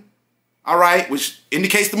Latin. All right, which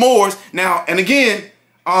indicates the Moors. Now, and again,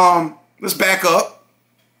 let's back up.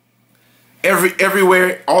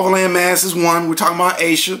 Everywhere, all the land mass is one. We're talking about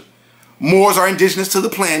Asia. Moors are indigenous to the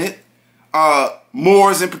planet.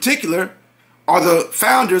 Moors in particular are the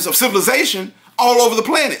founders of civilization all over the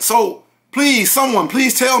planet. So please, someone,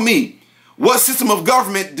 please tell me, what system of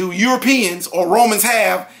government do Europeans or Romans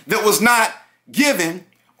have that was not given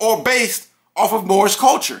or based off of Moorish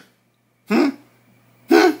culture?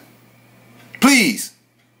 Please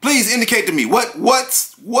indicate to me,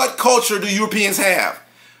 what culture do Europeans have?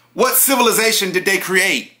 What civilization did they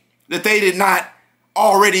create that they did not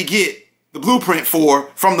already get the blueprint for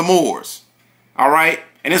from the Moors? All right.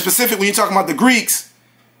 And in specific, when you're talking about the Greeks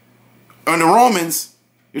and the Romans,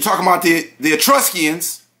 you're talking about the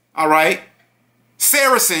Etruscans, all right,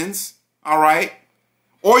 Saracens, all right,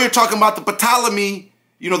 or you're talking about the Ptolemy,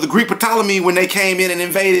 you know, the Greek Ptolemy when they came in and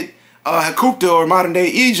invaded Hakuta or modern day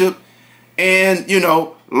Egypt and, you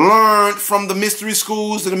know, learned from the mystery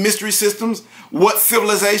schools and the mystery systems what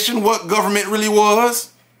civilization, what government really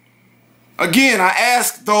was. Again, I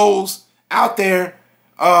ask those out there,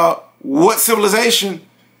 what civilization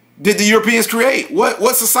did the Europeans create?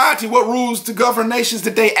 What society, what rules to govern nations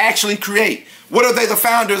did they actually create? What are they the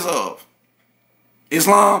founders of?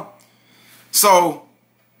 Islam? So,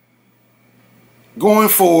 going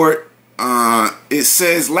forward, it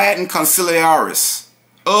says Latin conciliaris,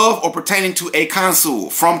 of or pertaining to a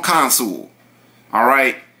consul, from consul. All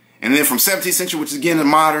right. And then from 17th century, which is again a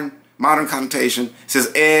modern connotation, it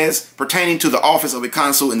says as pertaining to the office of a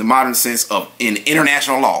consul in the modern sense of in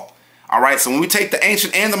international law. All right. So when we take the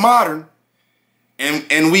ancient and the modern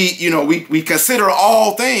and we, you know, we consider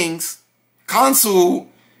all things, consul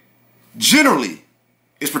generally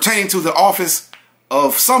is pertaining to the office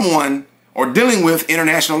of someone or dealing with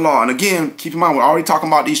international law. And again, keep in mind, we're already talking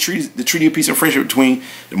about these treaties, the Treaty of Peace and Friendship between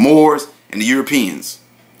the Moors and the Europeans.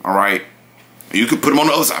 All right. You could put them on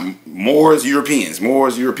the other side. Moors, Europeans,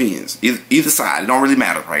 Either side. It don't really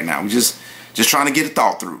matter right now. We're just trying to get a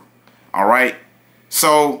thought through. All right.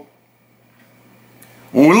 So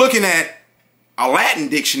when we're looking at a Latin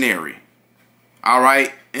dictionary, all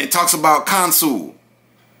right, and it talks about consul,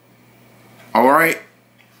 all right,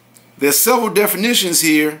 there's several definitions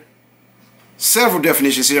here.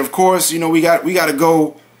 Of course, you know, we got to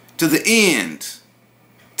go to the end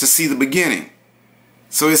to see the beginning.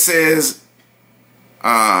 So it says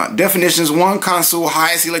definitions: 1, consul,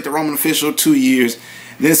 highest elected Roman official, 2 years.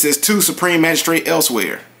 Then it says 2, supreme magistrate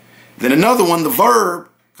elsewhere. Then another one, the verb,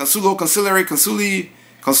 consulo, consulare, consuli,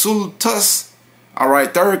 consultus. All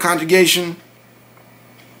right, third conjugation.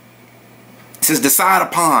 It says decide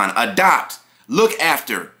upon, adopt, look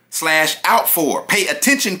after, / out for, pay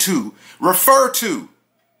attention to, refer to.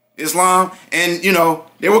 Islam. And, you know,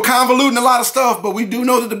 they were convoluting a lot of stuff, but we do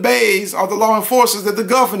know that the beys are the law enforcers, that the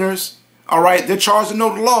governors, all right, they're charged to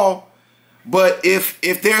know the law. But if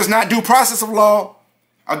there's not due process of law,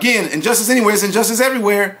 again, injustice anywhere is injustice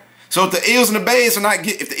everywhere. So if the ills and the beys are not,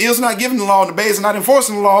 if the ills are not giving the law and the beys are not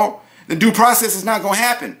enforcing the law, then due process is not going to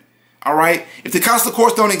happen. All right. If the consular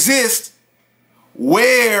courts don't exist,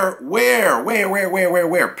 where?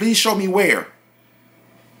 Please show me where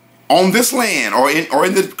on this land or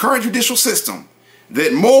in the current judicial system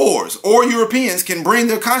that Moors or Europeans can bring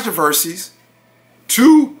their controversies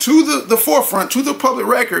to the forefront, to the public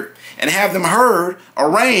record, and have them heard,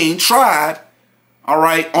 arraigned, tried, all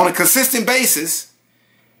right, on a consistent basis.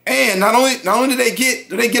 And not only do they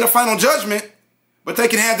get a final judgment, but they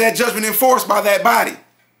can have that judgment enforced by that body.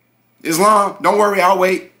 Islam, don't worry, I'll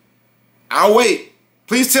wait.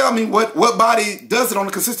 Please tell me what body does it on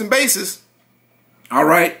a consistent basis. All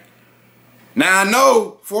right. Now, I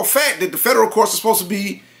know for a fact that the federal courts are supposed to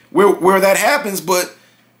be where that happens, but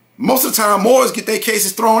most of the time Moors get their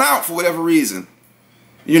cases thrown out for whatever reason,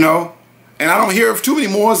 you know, and I don't hear of too many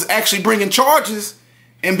Moors actually bringing charges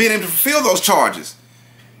and being able to fulfill those charges.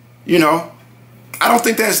 You know, I don't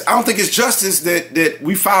think it's justice that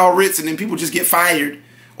we file writs and then people just get fired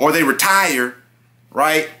or they retire,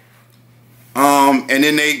 right? And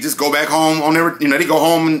then they just go back home on their, you know, they go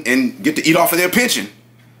home and get to eat off of their pension,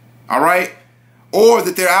 all right? Or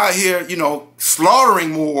that they're out here, you know,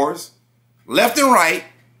 slaughtering Moors left and right,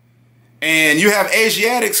 and you have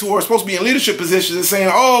Asiatics who are supposed to be in leadership positions and saying,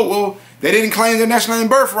 oh, well, they didn't claim their national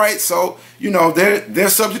birthright, so, you know, they're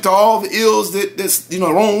subject to all the ills that you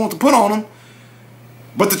know, Rome wants to put on them.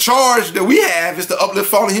 But the charge that we have is to uplift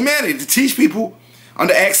fallen humanity, to teach people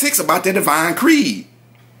under Act 6 about their divine creed.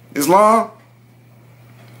 Islam,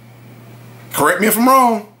 correct me if I'm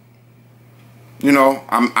wrong. You know,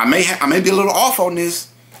 I may be a little off on this,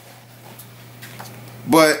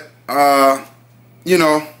 but you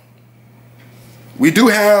know, we do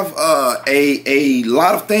have a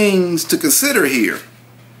lot of things to consider here.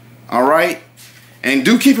 All right, and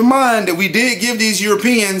do keep in mind that we did give these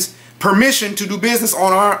Europeans permission to do business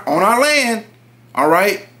on our land. All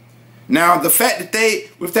right. Now, the fact that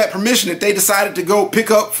with that permission, that they decided to go pick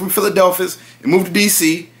up from Philadelphia and move to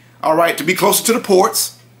D.C., all right, to be closer to the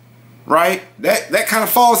ports, right? That kind of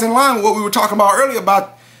falls in line with what we were talking about earlier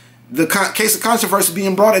about the case of controversy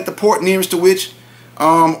being brought at the port nearest to which,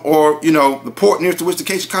 or, you know, the port nearest to which the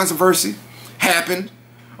case of controversy happened,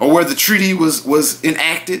 or where the treaty was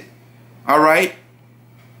enacted, all right?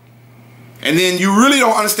 And then you really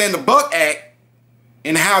don't understand the Buck Act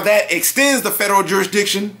and how that extends the federal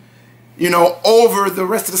jurisdiction, you know, over the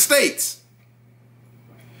rest of the states,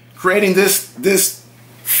 creating this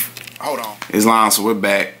hold on, Islam. So we're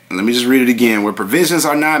back. Let me just read it again. Where provisions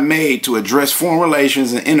are not made to address foreign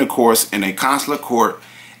relations and intercourse in a consular court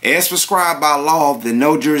as prescribed by law, then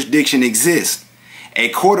no jurisdiction exists. A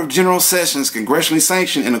court of general sessions congressionally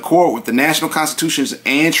sanctioned in accord with the national constitutions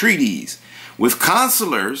and treaties, with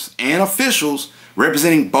consulars and officials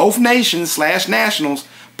representing both nations / nationals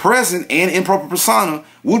present and in proper persona,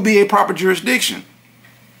 would be a proper jurisdiction.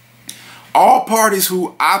 All parties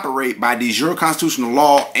who operate by de jure constitutional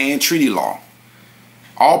law and treaty law.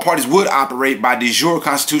 All parties would operate by de jure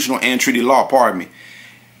constitutional and treaty law, pardon me.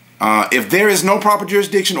 If there is no proper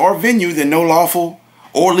jurisdiction or venue, then no lawful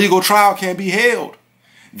or legal trial can be held.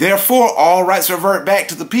 Therefore, all rights revert back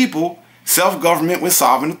to the people, self-government with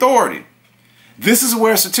sovereign authority. This is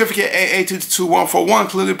where Certificate AA 22141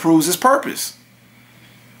 clearly proves its purpose.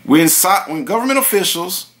 When government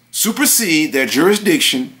officials supersede their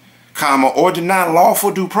jurisdiction, or deny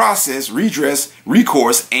lawful due process, redress,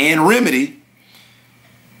 recourse, and remedy,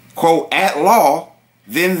 quote, at law,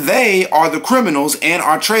 then they are the criminals and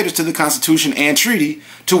are traitors to the Constitution and treaty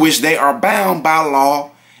to which they are bound by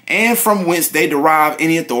law and from whence they derive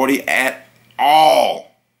any authority at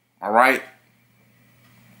all. All right?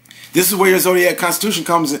 This is where your Zodiac Constitution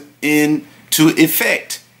comes into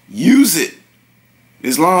effect. Use it.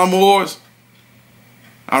 Islam, Moors.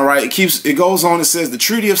 All right, it goes on, it says, the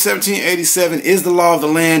Treaty of 1787 is the law of the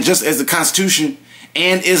land, just as the Constitution,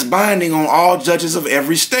 and is binding on all judges of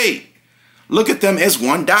every state. Look at them as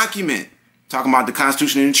one document, talking about the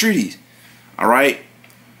Constitution and the treaties. All right,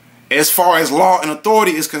 as far as law and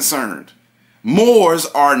authority is concerned, Moors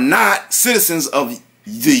are not citizens of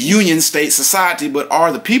the Union State Society, but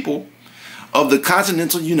are the people of the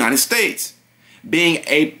continental United States, being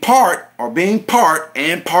part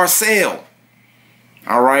and parcel,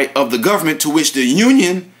 all right, of the government to which the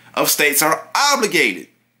Union of States are obligated.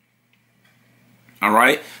 All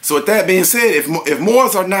right. So with that being said, if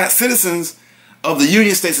Moors are not citizens of the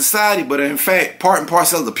Union State Society, but are in fact part and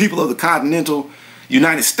parcel of the people of the continental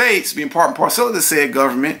United States, being part and parcel of the said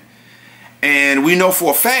government, and we know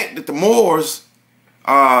for a fact that the Moors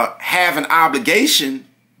have an obligation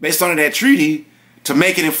based on that treaty to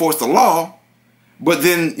make and enforce the law, but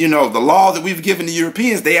then, you know, the law that we've given the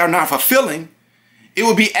Europeans, they are not fulfilling. It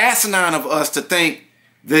would be asinine of us to think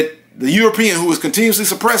that the European who is continuously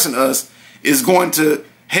suppressing us is going to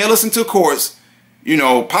hail us into courts, you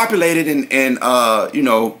know, populated and you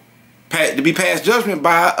know, to be passed judgment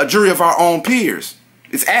by a jury of our own peers.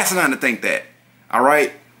 It's asinine to think that. All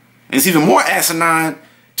right. And it's even more asinine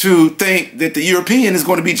to think that the European is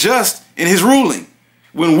going to be just in his ruling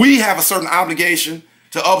when we have a certain obligation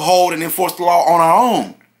to uphold and enforce the law on our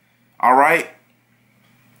own. All right.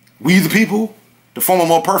 We the people to form a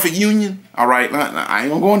more perfect union. All right. I ain't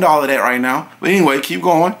gonna go into all of that right now. But anyway, keep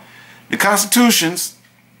going. The constitutions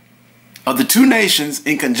of the two nations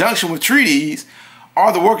in conjunction with treaties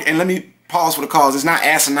are the work. And let me pause for the cause. It's not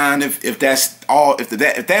asinine if that's all, if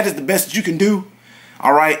that is the best that you can do.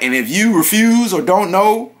 All right. And if you refuse or don't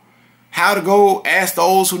know how to go ask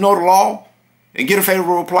those who know the law and get a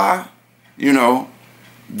favorable reply, you know,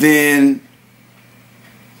 then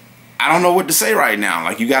I don't know what to say right now.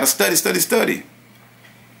 Like, you got to study.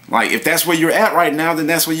 Like, if that's where you're at right now, then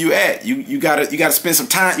that's where you at. You gotta spend some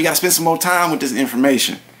time. You gotta spend some more time with this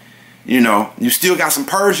information. You know, you still got some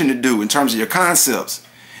purging to do in terms of your concepts.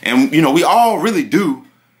 And, you know, we all really do.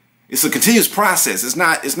 It's a continuous process. It's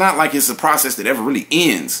not like it's a process that ever really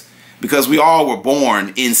ends, because we all were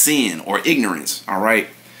born in sin or ignorance. All right.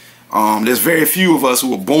 There's very few of us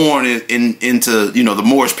who were born into, you know, the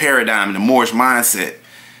Moorish paradigm and the Moorish mindset.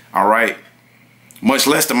 All right. Much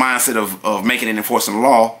less the mindset of making and enforcing the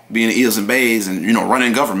law, being the eels and bays, and, you know,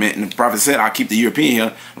 running government. And the prophet said, I'll keep the European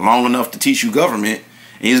here long enough to teach you government.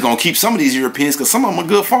 And he's going to keep some of these Europeans because some of them are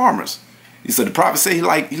good farmers. He said the prophet said he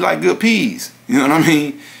like good peas. You know what I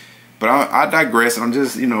mean? But I digress, and I'm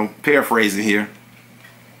just, you know, paraphrasing here.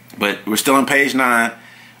 But we're still on page 9,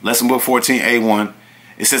 lesson book 14A1.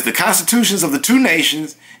 It says the constitutions of the two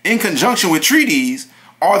nations in conjunction with treaties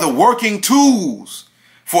are the working tools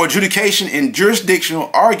for adjudication in jurisdictional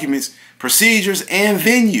arguments, procedures, and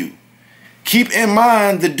venue. Keep in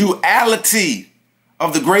mind the duality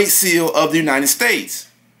of the Great Seal of the United States.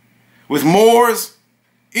 With Moors,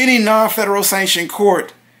 any non-federal sanctioned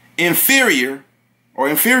court, inferior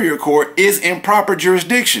court, is improper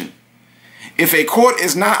jurisdiction. If a court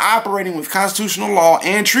is not operating with constitutional law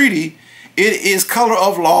and treaty, it is color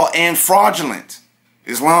of law and fraudulent.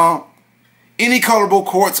 Islam, any colorable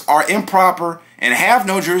courts are improper and have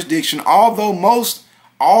no jurisdiction, although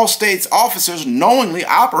all states' officers knowingly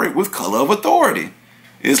operate with color of authority.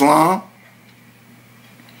 Islam,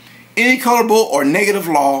 any colorable or negative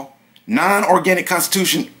law, non-organic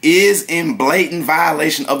constitution is in blatant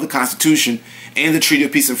violation of the Constitution and the Treaty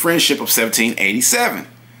of Peace and Friendship of 1787.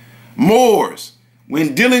 Moors,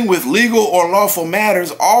 when dealing with legal or lawful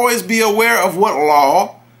matters, always be aware of what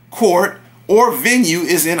law, court, or venue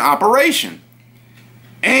is in operation,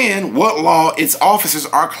 and what law its officers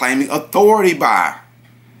are claiming authority by,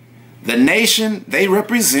 the nation they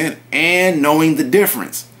represent, and knowing the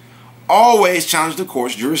difference. Always challenge the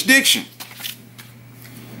court's jurisdiction.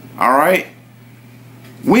 All right.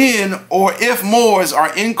 When or if Moors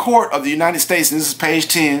are in court of the United States, and this is page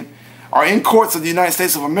 10, are in courts of the United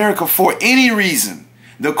States of America for any reason,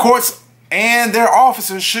 the courts and their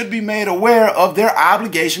officers should be made aware of their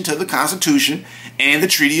obligation to the Constitution and the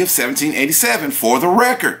Treaty of 1787. For the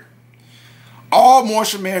record, all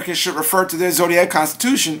Moorish Americans should refer to their Zodiac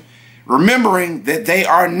Constitution, remembering that they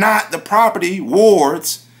are not the property,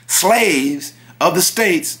 wards, slaves of the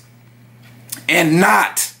states, and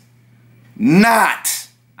not,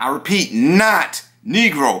 I repeat, not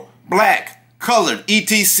Negro, black, colored,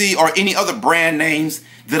 etc., or any other brand names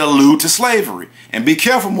that allude to slavery. And be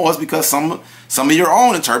careful, Moors, because some of your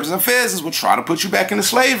own interpreters and fezzes will try to put you back into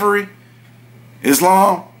slavery.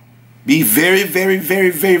 Islam, be very, very, very,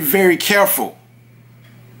 very, very careful.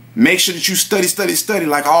 Make sure that you study, study, study,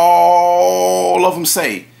 like all of them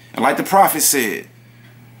say, and like the prophet said.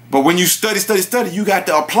 But when you study, study, study, you got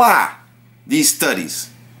to apply these studies.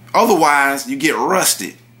 Otherwise, you get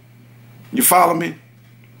rusted. You follow me?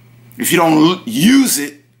 If you don't use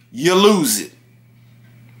it, you lose it.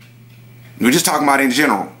 We're just talking about in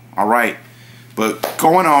general, all right? But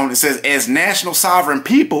going on, it says, as national sovereign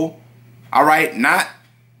people, all right, not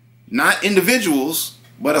individuals,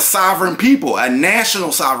 but a sovereign people, a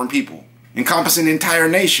national sovereign people, encompassing the entire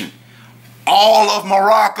nation. All of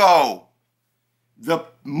Morocco. The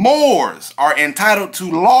Moors are entitled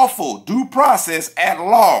to lawful due process at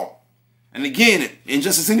law. And again,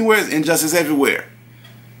 injustice anywhere is injustice everywhere.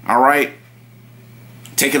 All right?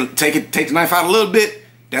 Take the knife out a little bit.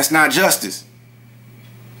 That's not justice.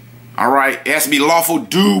 All right? It has to be lawful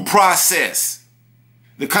due process.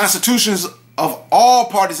 The constitutions of all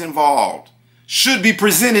parties involved should be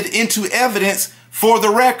presented into evidence for the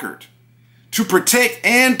record to protect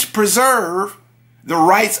and to preserve the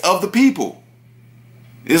rights of the people.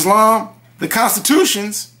 Islam, the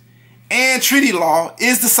constitutions and treaty law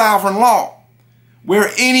is the sovereign law,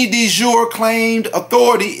 where any de jure claimed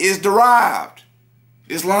authority is derived.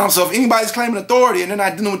 Islam, so if anybody's claiming authority and they're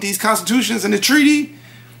not dealing with these constitutions and the treaty,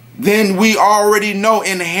 then we already know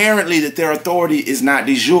inherently that their authority is not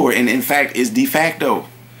de jure and in fact is de facto.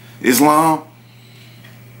 Islam,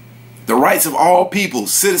 the rights of all people,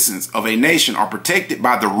 citizens of a nation, are protected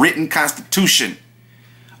by the written constitution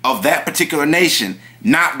of that particular nation,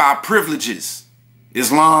 not by privileges.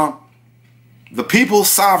 Islam, the people's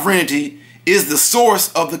sovereignty is the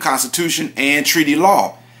source of the constitution and treaty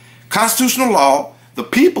law. Constitutional law, the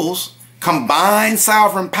people's combined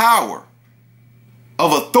sovereign power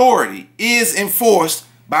of authority, is enforced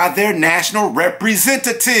by their national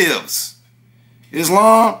representatives.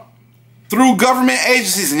 Islam, through government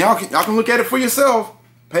agencies, and y'all can look at it for yourself.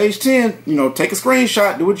 Page 10, take a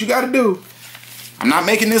screenshot, do what you got to do. I'm not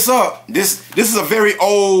making this up. This is a very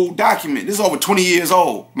old document. This is over 20 years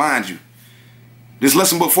old, mind you. This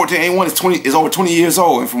lesson book 1481 is over 20 years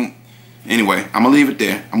old. And anyway, I'm gonna leave it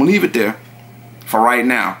there. I'm gonna leave it there for right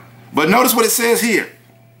now. But notice what it says here.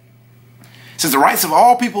 It says the rights of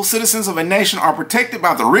all people, citizens of a nation, are protected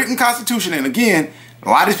by the written constitution. And again, a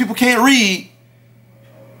lot of these people can't read.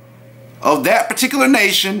 Of that particular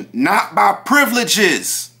nation, not by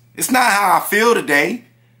privileges. It's not how I feel today.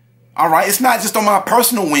 All right, it's not just on my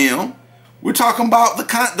personal whim. We're talking about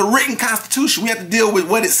the written constitution. We have to deal with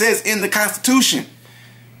what it says in the constitution.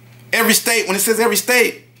 Every state, when it says every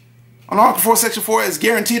state, on Article 4, Section 4, is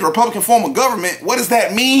guaranteed a Republican form of government. What does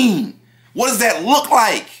that mean? What does that look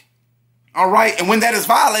like? All right, and when that is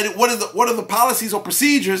violated, what are the policies or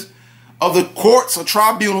procedures of the courts or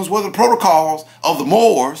tribunals? What are the protocols of the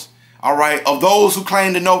Moors? All right, of those who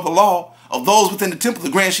claim to know the law, of those within the temple, the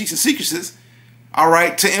grand sheiks and secrecies, all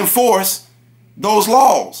right, to enforce those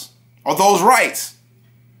laws or those rights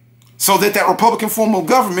so that that Republican form of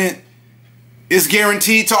government is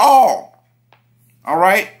guaranteed to all. All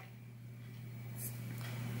right.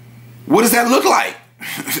 What does that look like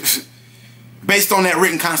based on that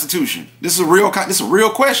written constitution? This is a real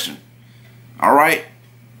question. All right.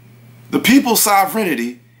 The people's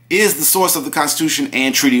sovereignty is the source of the constitution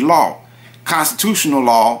and treaty law. Constitutional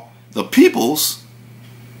law, the people's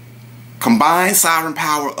combined sovereign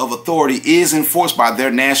power of authority, is enforced by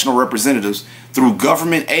their national representatives through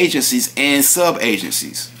government agencies and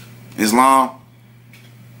sub-agencies. Islam,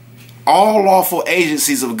 all lawful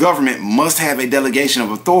agencies of government must have a delegation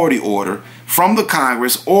of authority order from the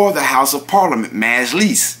Congress or the House of Parliament,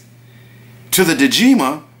 Majlis, to the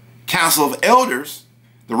Dejima, Council of Elders,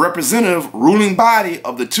 the representative ruling body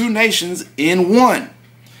of the two nations in one.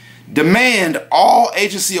 Demand all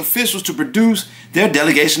agency officials to produce their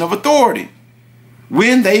delegation of authority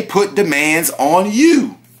when they put demands on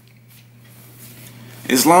you.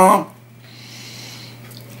 Islam,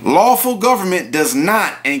 lawful government does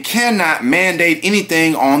not and cannot mandate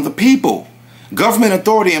anything on the people. Government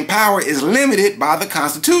authority and power is limited by the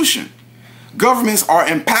Constitution. Governments are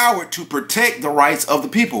empowered to protect the rights of the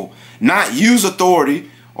people, not use authority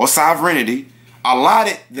or sovereignty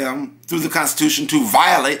allotted them through the Constitution to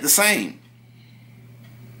violate the same.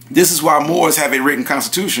 This is why Moors have a written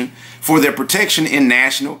constitution for their protection in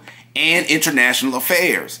national and international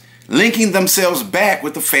affairs, linking themselves back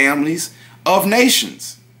with the families of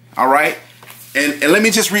nations. All right. And let me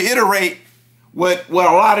just reiterate what a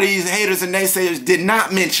lot of these haters and naysayers did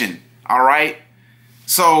not mention. All right.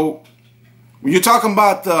 So when you're talking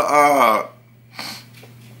about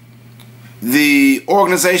the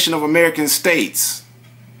Organization of American States,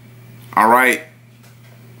 all right,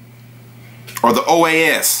 or the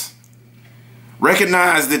OAS,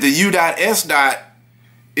 recognize that the U.S.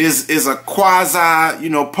 is a quasi,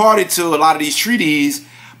 party to a lot of these treaties,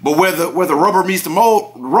 but where the rubber meets the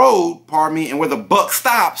road, and where the buck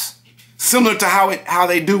stops, similar to how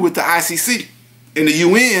they do with the ICC and the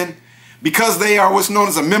UN, because they are what's known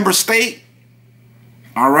as a member state.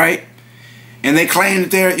 All right, and they claim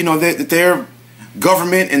that that their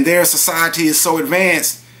government and their society is so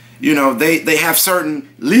advanced, they have certain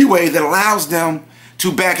leeway that allows them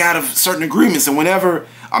to back out of certain agreements. And whenever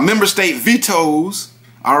a member state vetoes,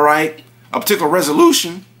 all right, a particular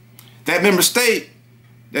resolution, that member state's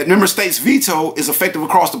veto is effective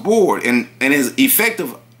across the board and is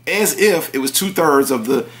effective as if it was 2/3 of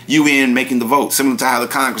the UN making the vote, similar to how the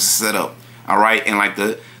Congress is set up. All right, and like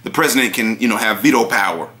the president can have veto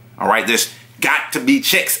power. All right, there's got to be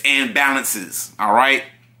checks and balances. All right,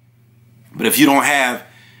 but if you don't have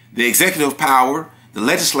the executive power, the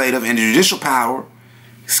legislative, and the judicial power,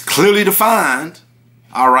 it's clearly defined.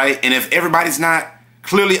 All right, and if everybody's not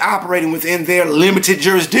clearly operating within their limited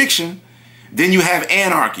jurisdiction, then you have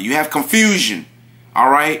anarchy, you have confusion. All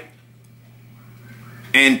right,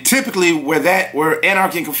 and typically where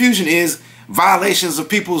anarchy and confusion is, violations of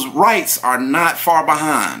people's rights are not far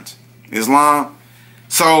behind Islam.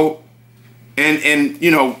 So, and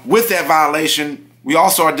with that violation, we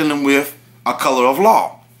also are dealing with a color of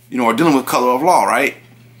law. Or dealing with color of law, right?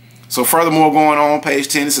 So furthermore, going on page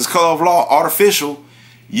 10, it says color of law, artificial,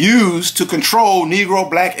 used to control Negro,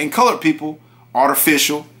 black, and colored people,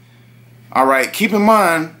 artificial. All right, keep in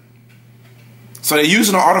mind, so they're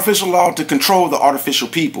using the artificial law to control the artificial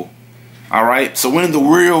people. All right, so when are the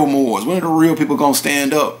real Moors, when are the real people going to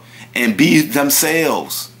stand up and be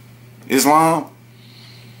themselves? Islam?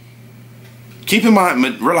 Keep in mind,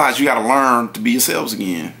 realize you got to learn to be yourselves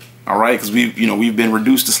again. All right, because we've been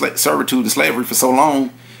reduced to servitude and slavery for so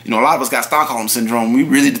long. A lot of us got Stockholm syndrome. We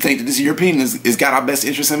really think that this European has got our best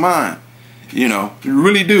interests in mind. We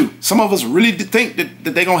really do. Some of us really think that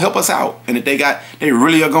they're gonna help us out and that they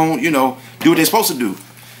really are gonna do what they're supposed to do.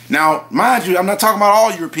 Now, mind you, I'm not talking about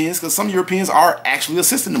all Europeans, because some Europeans are actually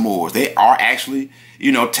assisting the Moors. They are actually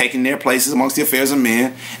taking their places amongst the affairs of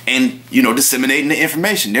men and disseminating the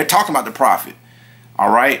information. They're talking about the prophet. All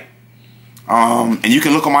right. And you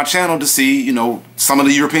can look on my channel to see, some of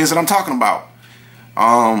the Europeans that I'm talking about.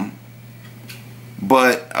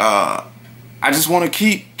 But I just want to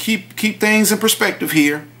keep things in perspective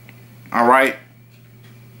here. All right.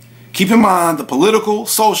 Keep in mind the political,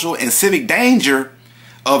 social, and civic danger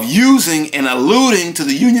of using and alluding to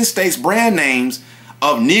the Union States brand names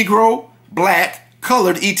of Negro, Black,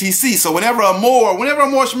 Colored, etc. So whenever a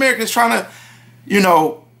Moorish American is trying to,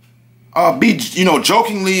 be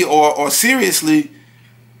jokingly or seriously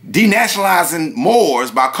denationalizing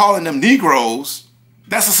Moors by calling them Negroes,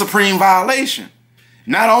 that's a supreme violation.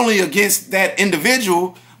 Not only against that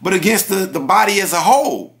individual, but against the body as a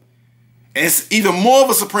whole. And it's even more of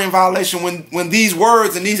a supreme violation when these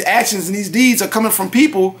words and these actions and these deeds are coming from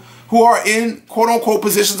people who are in quote-unquote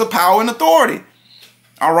positions of power and authority.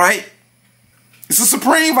 All right? It's a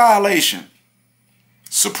supreme violation.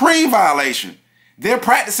 Supreme violation. They're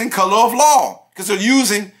practicing color of law because they're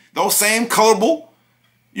using those same colorable,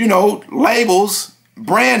 labels,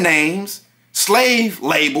 brand names, slave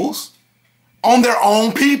labels on their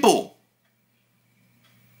own people,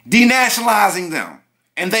 denationalizing them.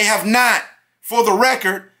 And they have not, for the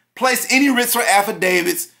record, placed any writs or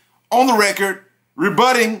affidavits on the record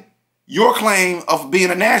rebutting your claim of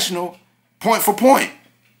being a national point for point.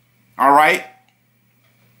 All right?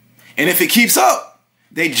 And if it keeps up,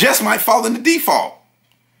 they just might fall into default.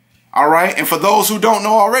 All right? And for those who don't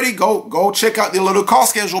know already, go check out the little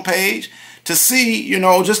cost schedule page to see,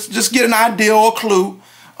 just get an idea or clue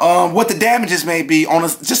what the damages may be on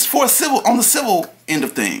on the civil end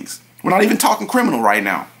of things. We're not even talking criminal right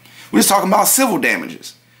now. We're just talking about civil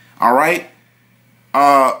damages. All right?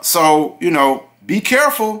 So, be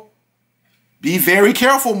careful. Be very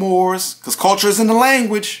careful, Moors, because culture is in the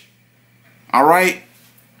language. All right?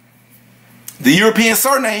 The European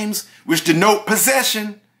surnames, which denote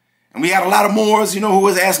possession, and we had a lot of Moors, who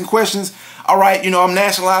was asking questions. All right, I'm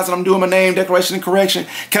nationalizing, I'm doing my name declaration and correction.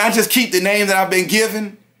 Can I just keep the name that I've been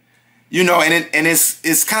given? And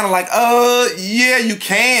it's kind of like, yeah, you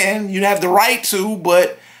can. You have the right to,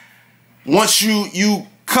 but once you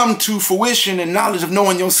come to fruition and knowledge of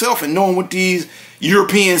knowing yourself and knowing what these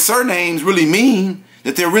European surnames really mean,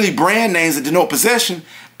 that they're really brand names that denote possession,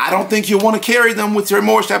 I don't think you'll want to carry them with your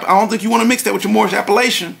Moorish. I don't think you want to mix that with your Moorish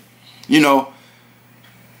appellation. Oil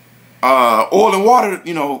and water,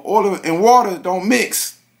 oil and water don't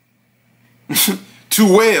mix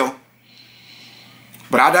too well.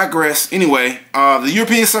 But I digress. Anyway, the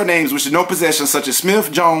European surnames which denote possessions such as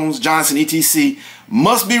Smith, Jones, Johnson, etc.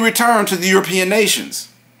 must be returned to the European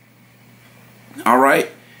nations. All right.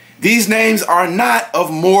 These names are not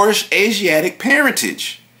of Moorish Asiatic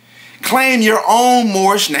parentage. Claim your own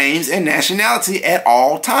Moorish names and nationality at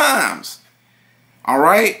all times. All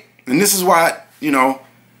right. And this is why,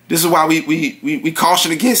 this is why we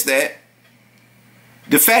caution against that.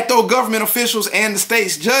 De facto government officials and the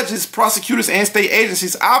state's judges, prosecutors, and state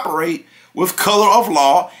agencies operate with color of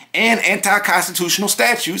law and anti-constitutional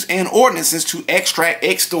statutes and ordinances to extract,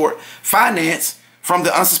 extort, finance from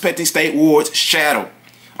the unsuspecting state ward's shadow.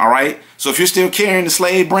 All right. So if you're still carrying the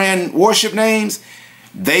slave brand warship names,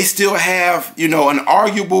 they still have, an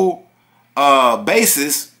arguable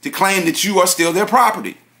basis to claim that you are still their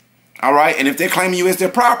property. All right. And if they're claiming you as their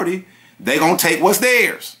property, they're going to take what's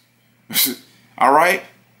theirs. All right.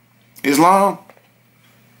 Islam.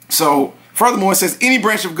 So furthermore, it says any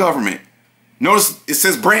branch of government. Notice it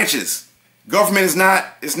says branches. Government is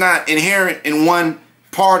not inherent in one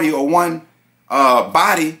party or one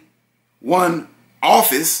body, one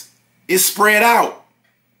office. It's spread out.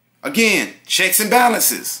 Again, checks and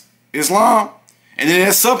balances. Islam. And then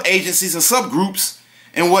there's sub-agencies and subgroups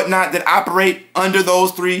and whatnot that operate under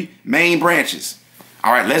those three main branches.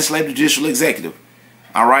 All right. Legislative, judicial, executive.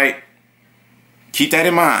 All right. Keep that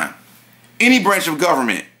in mind. Any branch of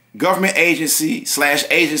government, government agency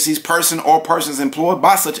 / agencies, person or persons employed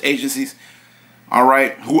by such agencies, all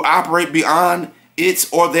right, who operate beyond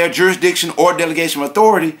its or their jurisdiction or delegation of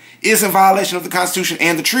authority is in violation of the Constitution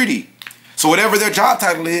and the treaty. So whatever their job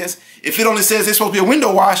title is, if it only says they're supposed to be a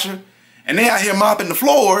window washer and they out here mopping the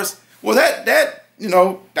floors, well,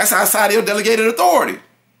 that's outside their delegated authority.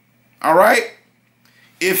 All right.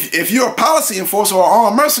 If you're a policy enforcer or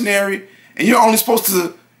armed mercenary, and you're only supposed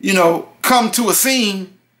to, come to a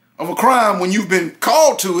scene of a crime when you've been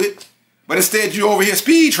called to it, but instead you're over here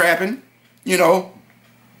speed trapping, and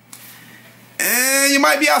you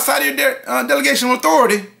might be outside of your delegation of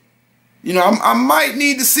authority. I might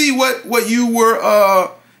need to see what you were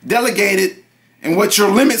delegated and what your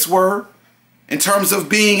limits were in terms of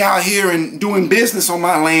being out here and doing business on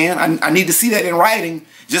my land. I need to see that in writing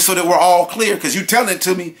just so that we're all clear, because you telling it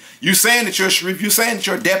to me. You saying that you're a sheriff, you saying that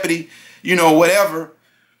you're a deputy, whatever.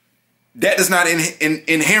 That does not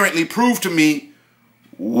inherently prove to me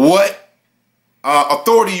what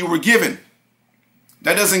authority you were given.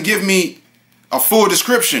 That doesn't give me a full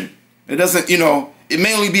description. It doesn't, it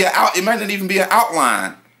may only be it might not even be an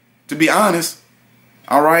outline, to be honest.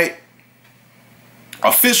 All right.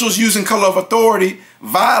 Officials using color of authority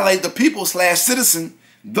violate the people / citizen,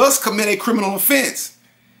 thus commit a criminal offense.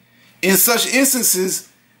 In such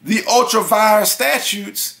instances, the ultra vires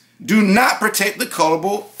statutes do not protect the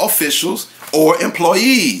culpable officials or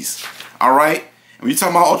employees. All right. And when you're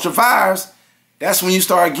talking about ultra vires, that's when you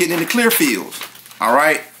start getting into Clearfield. All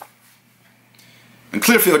right. And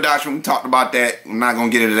Clearfield doctrine, we talked about that. I'm not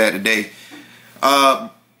going to get into that today.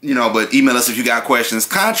 But email us if you got questions.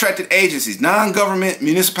 Contracted agencies, non-government,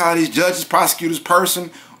 municipalities, judges, prosecutors,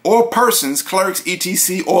 person or persons, clerks,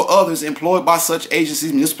 etc., or others employed by such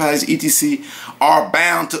agencies, municipalities, etc., are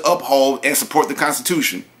bound to uphold and support the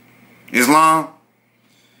Constitution. Islam.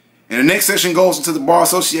 And the next section goes into the Bar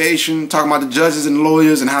Association, talking about the judges and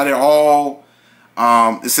lawyers and how they're all,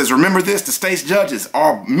 it says, remember this, the state's judges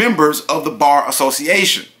are members of the Bar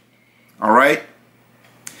Association. All right.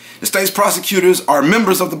 The state's prosecutors are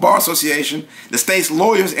members of the Bar Association. The state's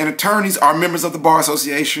lawyers and attorneys are members of the Bar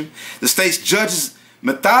Association. The state's judges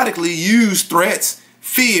methodically use threats,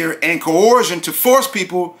 fear, and coercion to force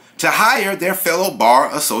people to hire their fellow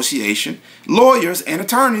Bar Association lawyers and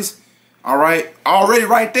attorneys. All right. Already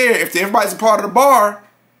right there, if everybody's a part of the bar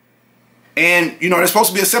and, there's supposed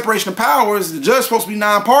to be a separation of powers, the judge's supposed to be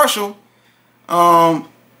non-partial, don't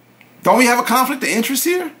we have a conflict of interest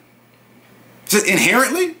here? Just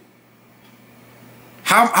inherently?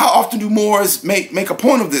 How often do Moors make a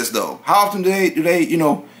point of this, though? How often do they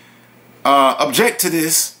object to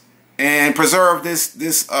this and preserve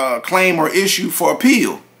this claim or issue for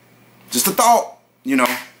appeal? Just a thought,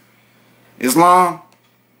 Islam.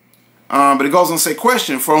 But it goes on to say,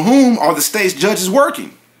 question, for whom are the state's judges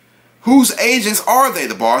working? Whose agents are they,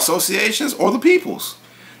 the Bar Associations or the people's?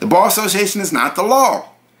 The Bar Association is not the law.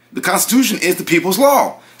 The Constitution is the people's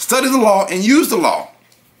law. Study the law and use the law.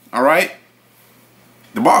 All right?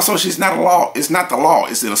 The Bar Association is not a law. It's not the law.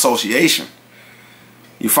 It's an association.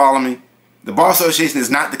 You follow me? The Bar Association is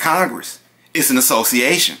not the Congress. It's an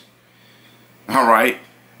association. All right?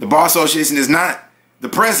 The Bar Association is not the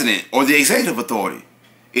president or the executive authority.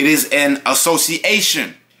 It is an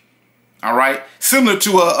association. All right? Similar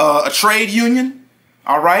to a trade union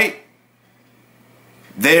All right.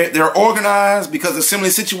 They're organized because they're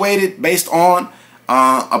similarly situated based on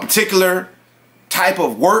a particular type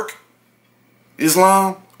of work,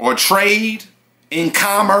 Islam, or trade, in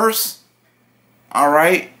commerce. All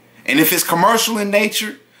right. And if it's commercial in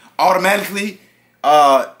nature, automatically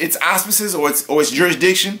its auspices or its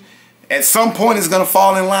jurisdiction at some point is going to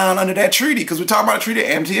fall in line under that treaty, because we're talking about a treaty of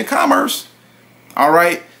amity and commerce. All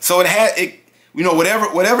right. So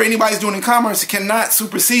whatever anybody's doing in commerce, it cannot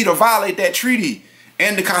supersede or violate that treaty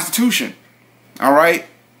and the Constitution. All right.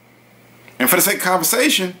 And for the sake of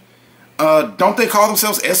conversation, don't they call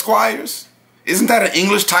themselves esquires? Isn't that an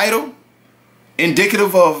English title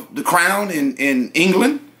indicative of the crown in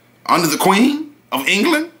England under the Queen of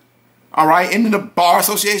England? All right. Isn't the Bar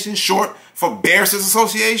Association short for Barristers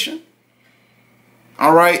Association?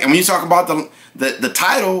 All right. And when you talk about the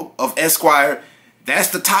title of esquire, that's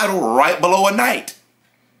the title right below a knight.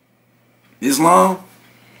 Islam.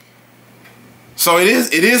 So it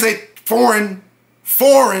is a foreign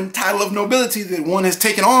title of nobility that one has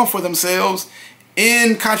taken on for themselves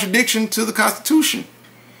in contradiction to the Constitution.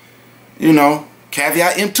 You know,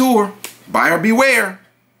 caveat emptor, buyer beware.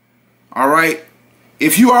 All right.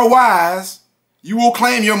 If you are wise, you will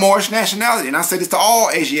claim your Moorish nationality. And I say this to all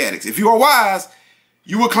Asiatics. If you are wise,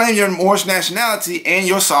 you will claim your Moorish nationality and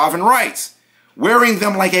your sovereign rights, wearing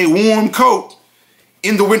them like a warm coat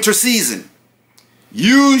in the winter season.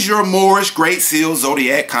 Use your Moorish Great Seal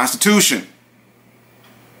Zodiac Constitution.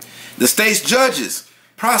 The state's judges,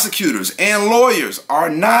 prosecutors, and lawyers are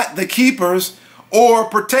not the keepers or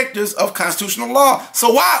protectors of constitutional law.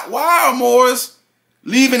 So why are Moors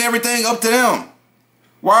leaving everything up to them?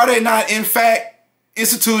 Why are they not, in fact,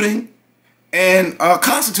 instituting and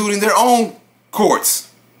constituting their own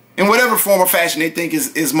courts in whatever form or fashion they think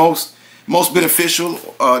is most beneficial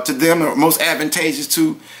to them, or most advantageous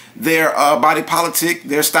to their body politic,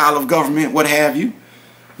 their style of government, what have you?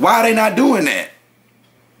 Why are they not doing that?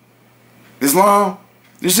 Islam?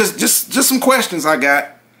 There's just some questions I got,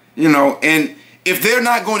 you know. And if they're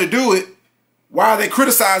not going to do it, why are they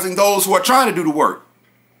criticizing those who are trying to do the work?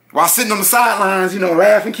 While sitting on the sidelines, you know,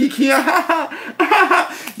 laughing, kiki,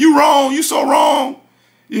 you wrong, you so wrong.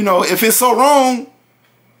 You know, if it's so wrong,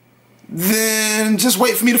 then just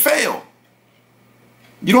wait for me to fail.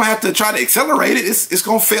 You don't have to try to accelerate it. It's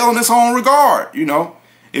going to fail in its own regard, you know.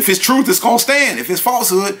 If it's truth, it's going to stand. If it's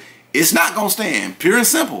falsehood, it's not going to stand. Pure and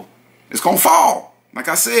simple. It's going to fall, like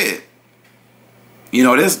I said. You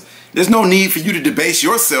know, there's no need for you to debase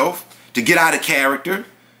yourself, to get out of character,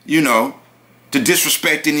 you know, to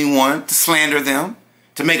disrespect anyone, to slander them,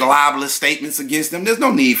 to make libelous statements against them. There's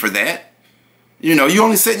no need for that. You know, you're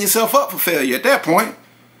only setting yourself up for failure at that point.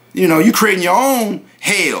 You know, you're creating your own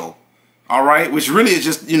hell, all right, which really is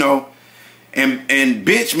just, you know, and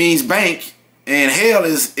bitch means bank, and hell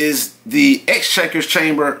is the exchequer's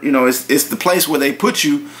chamber. You know, it's the place where they put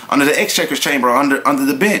you under the exchequer's chamber, under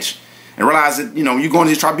the bench, and realize that, you know, you go into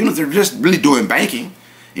these tribunals, they're just really doing banking,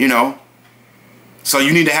 you know. So you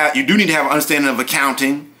do need to have an understanding of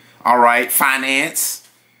accounting, all right, finance,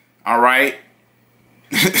 all right,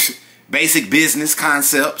 basic business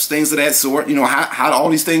concepts, things of that sort. You know, how do all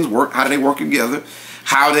these things work? How do they work together?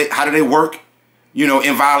 How do they work, you know,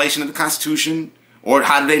 in violation of the Constitution, or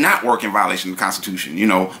how do they not work in violation of the Constitution? You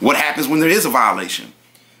know, what happens when there is a violation?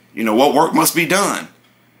 You know, what work must be done,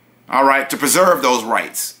 all right, to preserve those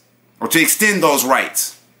rights or to extend those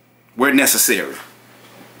rights where necessary.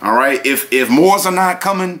 All right, if Moors are not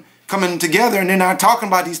coming together and they're not talking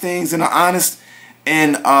about these things in an honest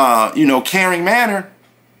and you know, caring manner,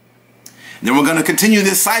 then we're going to continue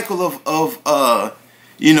this cycle of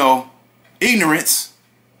you know, ignorance.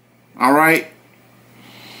 All right.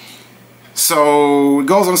 So it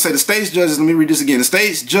goes on to say the state's judges, let me read this again. The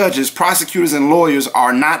state's judges, prosecutors, and lawyers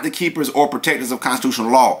are not the keepers or protectors of constitutional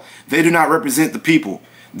law. They do not represent the people.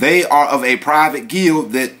 They are of a private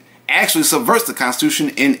guild that actually subverts the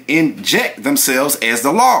Constitution and inject themselves as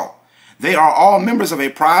the law. They are all members of a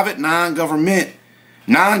private, non-government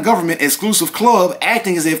exclusive club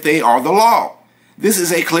acting as if they are the law. This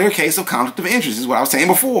is a clear case of conflict of interest, is what I was saying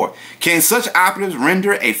before. Can such operatives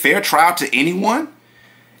render a fair trial to anyone?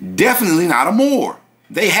 Definitely not a Moor.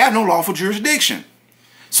 They have no lawful jurisdiction.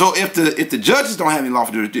 So if the judges don't have any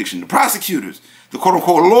lawful jurisdiction, the prosecutors, the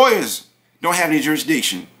quote-unquote lawyers don't have any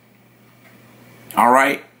jurisdiction, all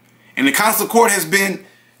right? And the Consular Court has been,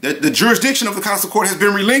 the jurisdiction of the Consular Court has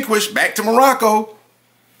been relinquished back to Morocco,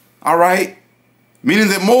 all right? Meaning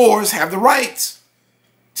that Moors have the rights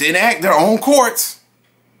to enact their own courts,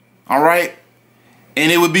 all right?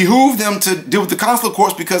 And it would behoove them to deal with the Consular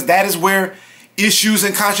Courts, because that is where issues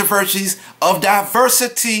and controversies of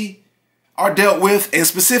diversity are dealt with, and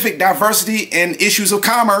specific diversity and issues of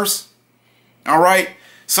commerce. All right.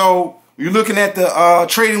 So you're looking at the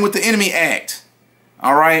Trading with the Enemy Act.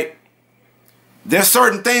 All right. There's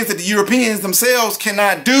certain things that the Europeans themselves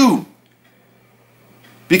cannot do,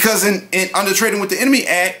 because under Trading with the Enemy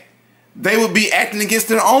Act, they would be acting against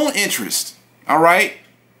their own interest. All right.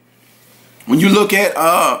 When you look at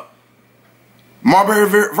Marbury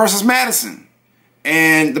versus Madison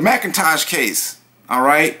and the McIntosh case, all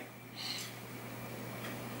right,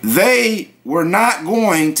 they were not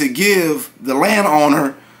going to give the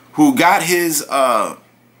landowner who got his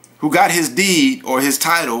deed or his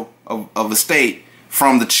title of estate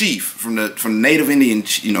from the chief, from the native Indian,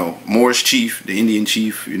 Moorish chief, the Indian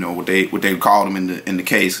chief, what they called him in the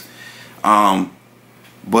case.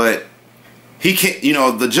 But he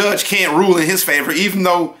can't, the judge can't rule in his favor, even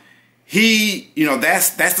though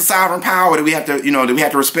that's the sovereign power that we have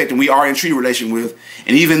to respect, and we are in treaty relation with.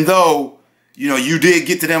 And even though you did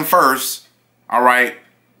get to them first, all right,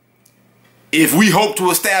 if we hope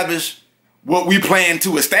to establish what we plan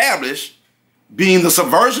to establish, being the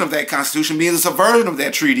subversion of that constitution, being the subversion of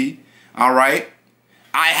that treaty, all right,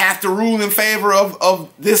 I have to rule in favor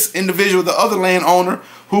of this individual, the other landowner,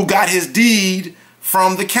 who got his deed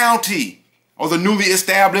from the county or the newly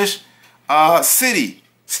established city,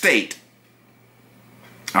 state.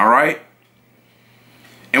 All right.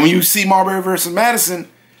 And when you see Marbury versus Madison,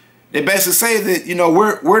 they basically say that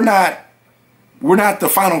we're not the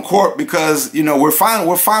final court because we're final.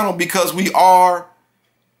 We're final because we are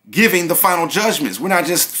giving the final judgments. We're not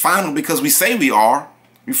just final because we say we are.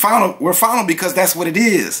 We're final because that's what it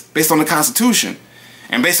is, based on the Constitution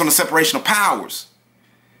and based on the separation of powers.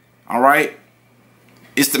 All right.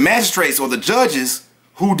 It's the magistrates or the judges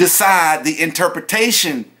who decide the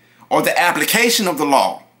interpretation or the application of the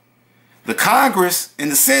law. The Congress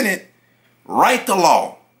and the Senate write the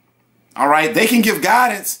law. All right. They can give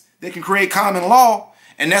guidance. They can create common law.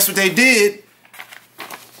 And that's what they did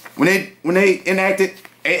when they enacted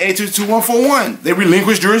AA 22141. They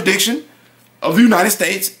relinquished jurisdiction of the United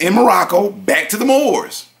States and Morocco back to the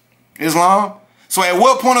Moors, Islam. So at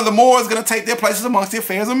what point are the Moors going to take their places amongst the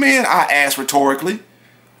affairs of men? I ask rhetorically.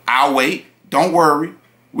 I'll wait. Don't worry.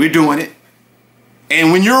 We're doing it.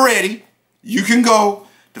 And when you're ready, you can go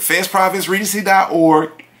to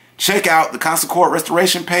FezProvinceRegency.org, check out the Consular Court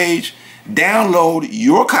Restoration page, download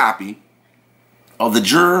your copy of the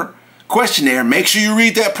juror questionnaire. Make sure you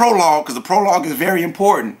read that prologue, because the prologue is very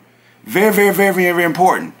important. Very, very, very, very, very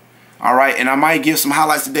important. All right. And I might give some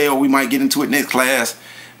highlights today, or we might get into it next class.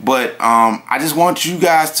 But I just want you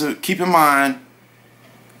guys to keep in mind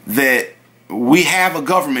that we have a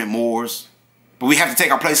government, Moors, but we have to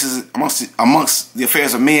take our places amongst the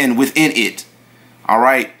affairs of men within it. All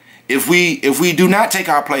right. If we do not take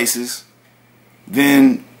our places,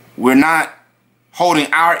 then we're not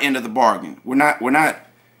holding our end of the bargain. We're not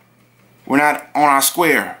on our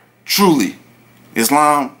square, truly,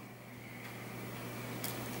 Islam.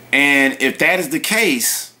 And if that is the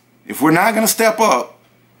case, if we're not going to step up,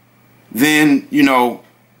 then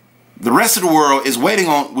the rest of the world is waiting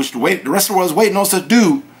on, the rest of the world is waiting on us to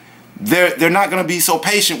do. They're not going to be so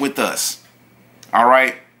patient with us. All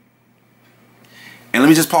right. And let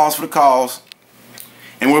me just pause for the calls.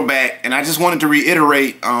 And we're back. And I just wanted to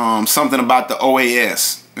reiterate something about the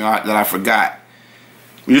OAS that I forgot.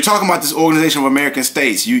 When you're talking about this Organization of American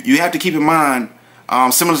States, you have to keep in mind,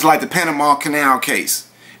 similar to like the Panama Canal case.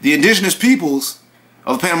 The indigenous peoples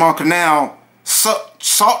of the Panama Canal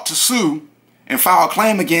sought to sue and file a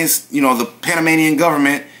claim against, the Panamanian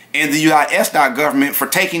government and the U.S. government for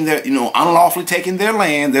taking their, unlawfully taking their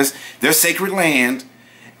land, their sacred land,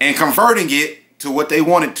 and converting it to what they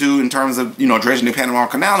wanted to in terms of, dredging the Panama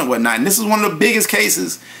Canal and whatnot. And this is one of the biggest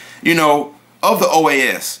cases, of the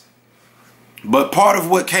OAS. But part of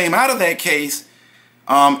what came out of that case,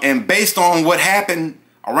 and based on what happened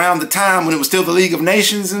around the time when it was still the League of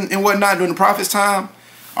Nations and whatnot during the Prophet's time,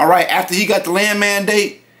 all right, after he got the land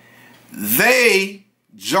mandate, they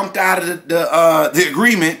jumped out of the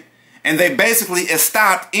agreement, and they basically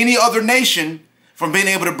stopped any other nation from being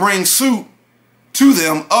able to bring suit to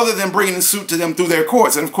them, other than bringing the suit to them through their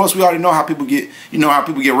courts. And of course, we already know how people get,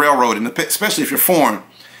 railroaded, and especially if you're foreign,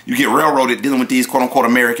 you get railroaded dealing with these quote-unquote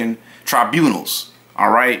American tribunals.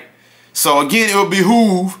 All right. So again, it would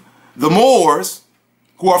behoove the Moors,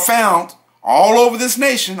 who are found all over this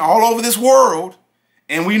nation, all over this world,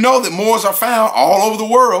 and we know that Moors are found all over the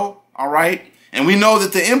world. All right. And we know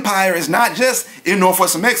that the empire is not just in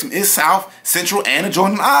Northwest Amexem, it's South, Central, and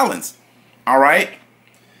adjoining islands. All right.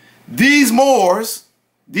 These Moors,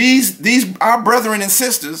 these our brethren and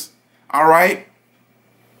sisters, all right,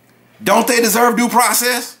 don't they deserve due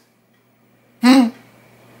process? Do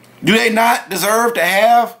they not deserve to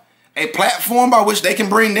have a platform by which they can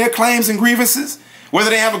bring their claims and grievances? Whether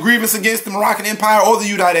they have a grievance against the Moroccan Empire or the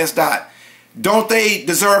U.S. Don't they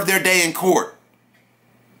deserve their day in court?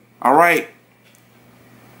 All right.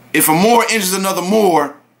 If a Moor injures another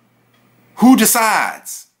Moor, who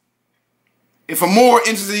decides? If a Moor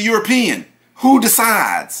injures a European, who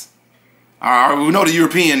decides? We know the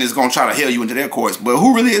European is going to try to hail you into their courts, but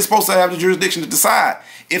who really is supposed to have the jurisdiction to decide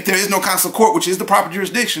if there is no consular court, which is the proper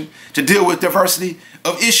jurisdiction to deal with diversity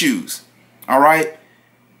of issues? All right.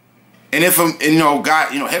 And if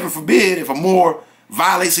God, heaven forbid, if a Moor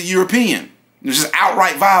violates a European, just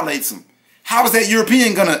outright violates him, how is that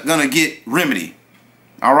European gonna get remedy?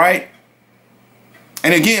 All right.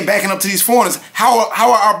 And again, backing up to these foreigners, how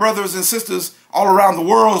are our brothers and sisters all around the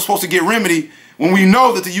world supposed to get remedy when we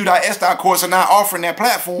know that the U.S. courts are not offering that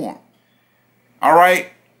platform? All right.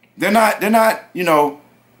 They're not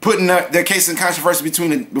putting their case in controversy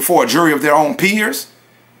before a jury of their own peers.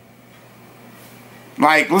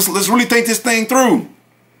 Like, let's really think this thing through.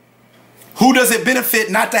 Who does it benefit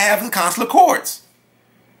not to have the consular courts?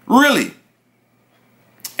 Really?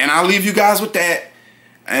 And I'll leave you guys with that.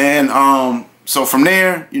 And so from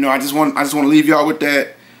there, I just want to leave y'all with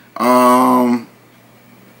that. And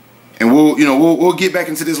we'll get back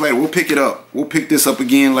into this later. We'll pick it up. We'll pick this up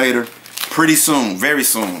again later, pretty soon, very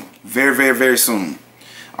soon, very, very, very soon.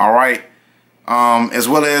 All right. As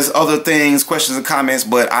well as other things, questions and comments.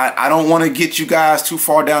 But I don't want to get you guys too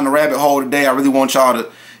far down the rabbit hole today. I really want y'all to,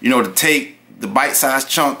 to take the bite-sized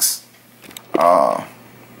chunks.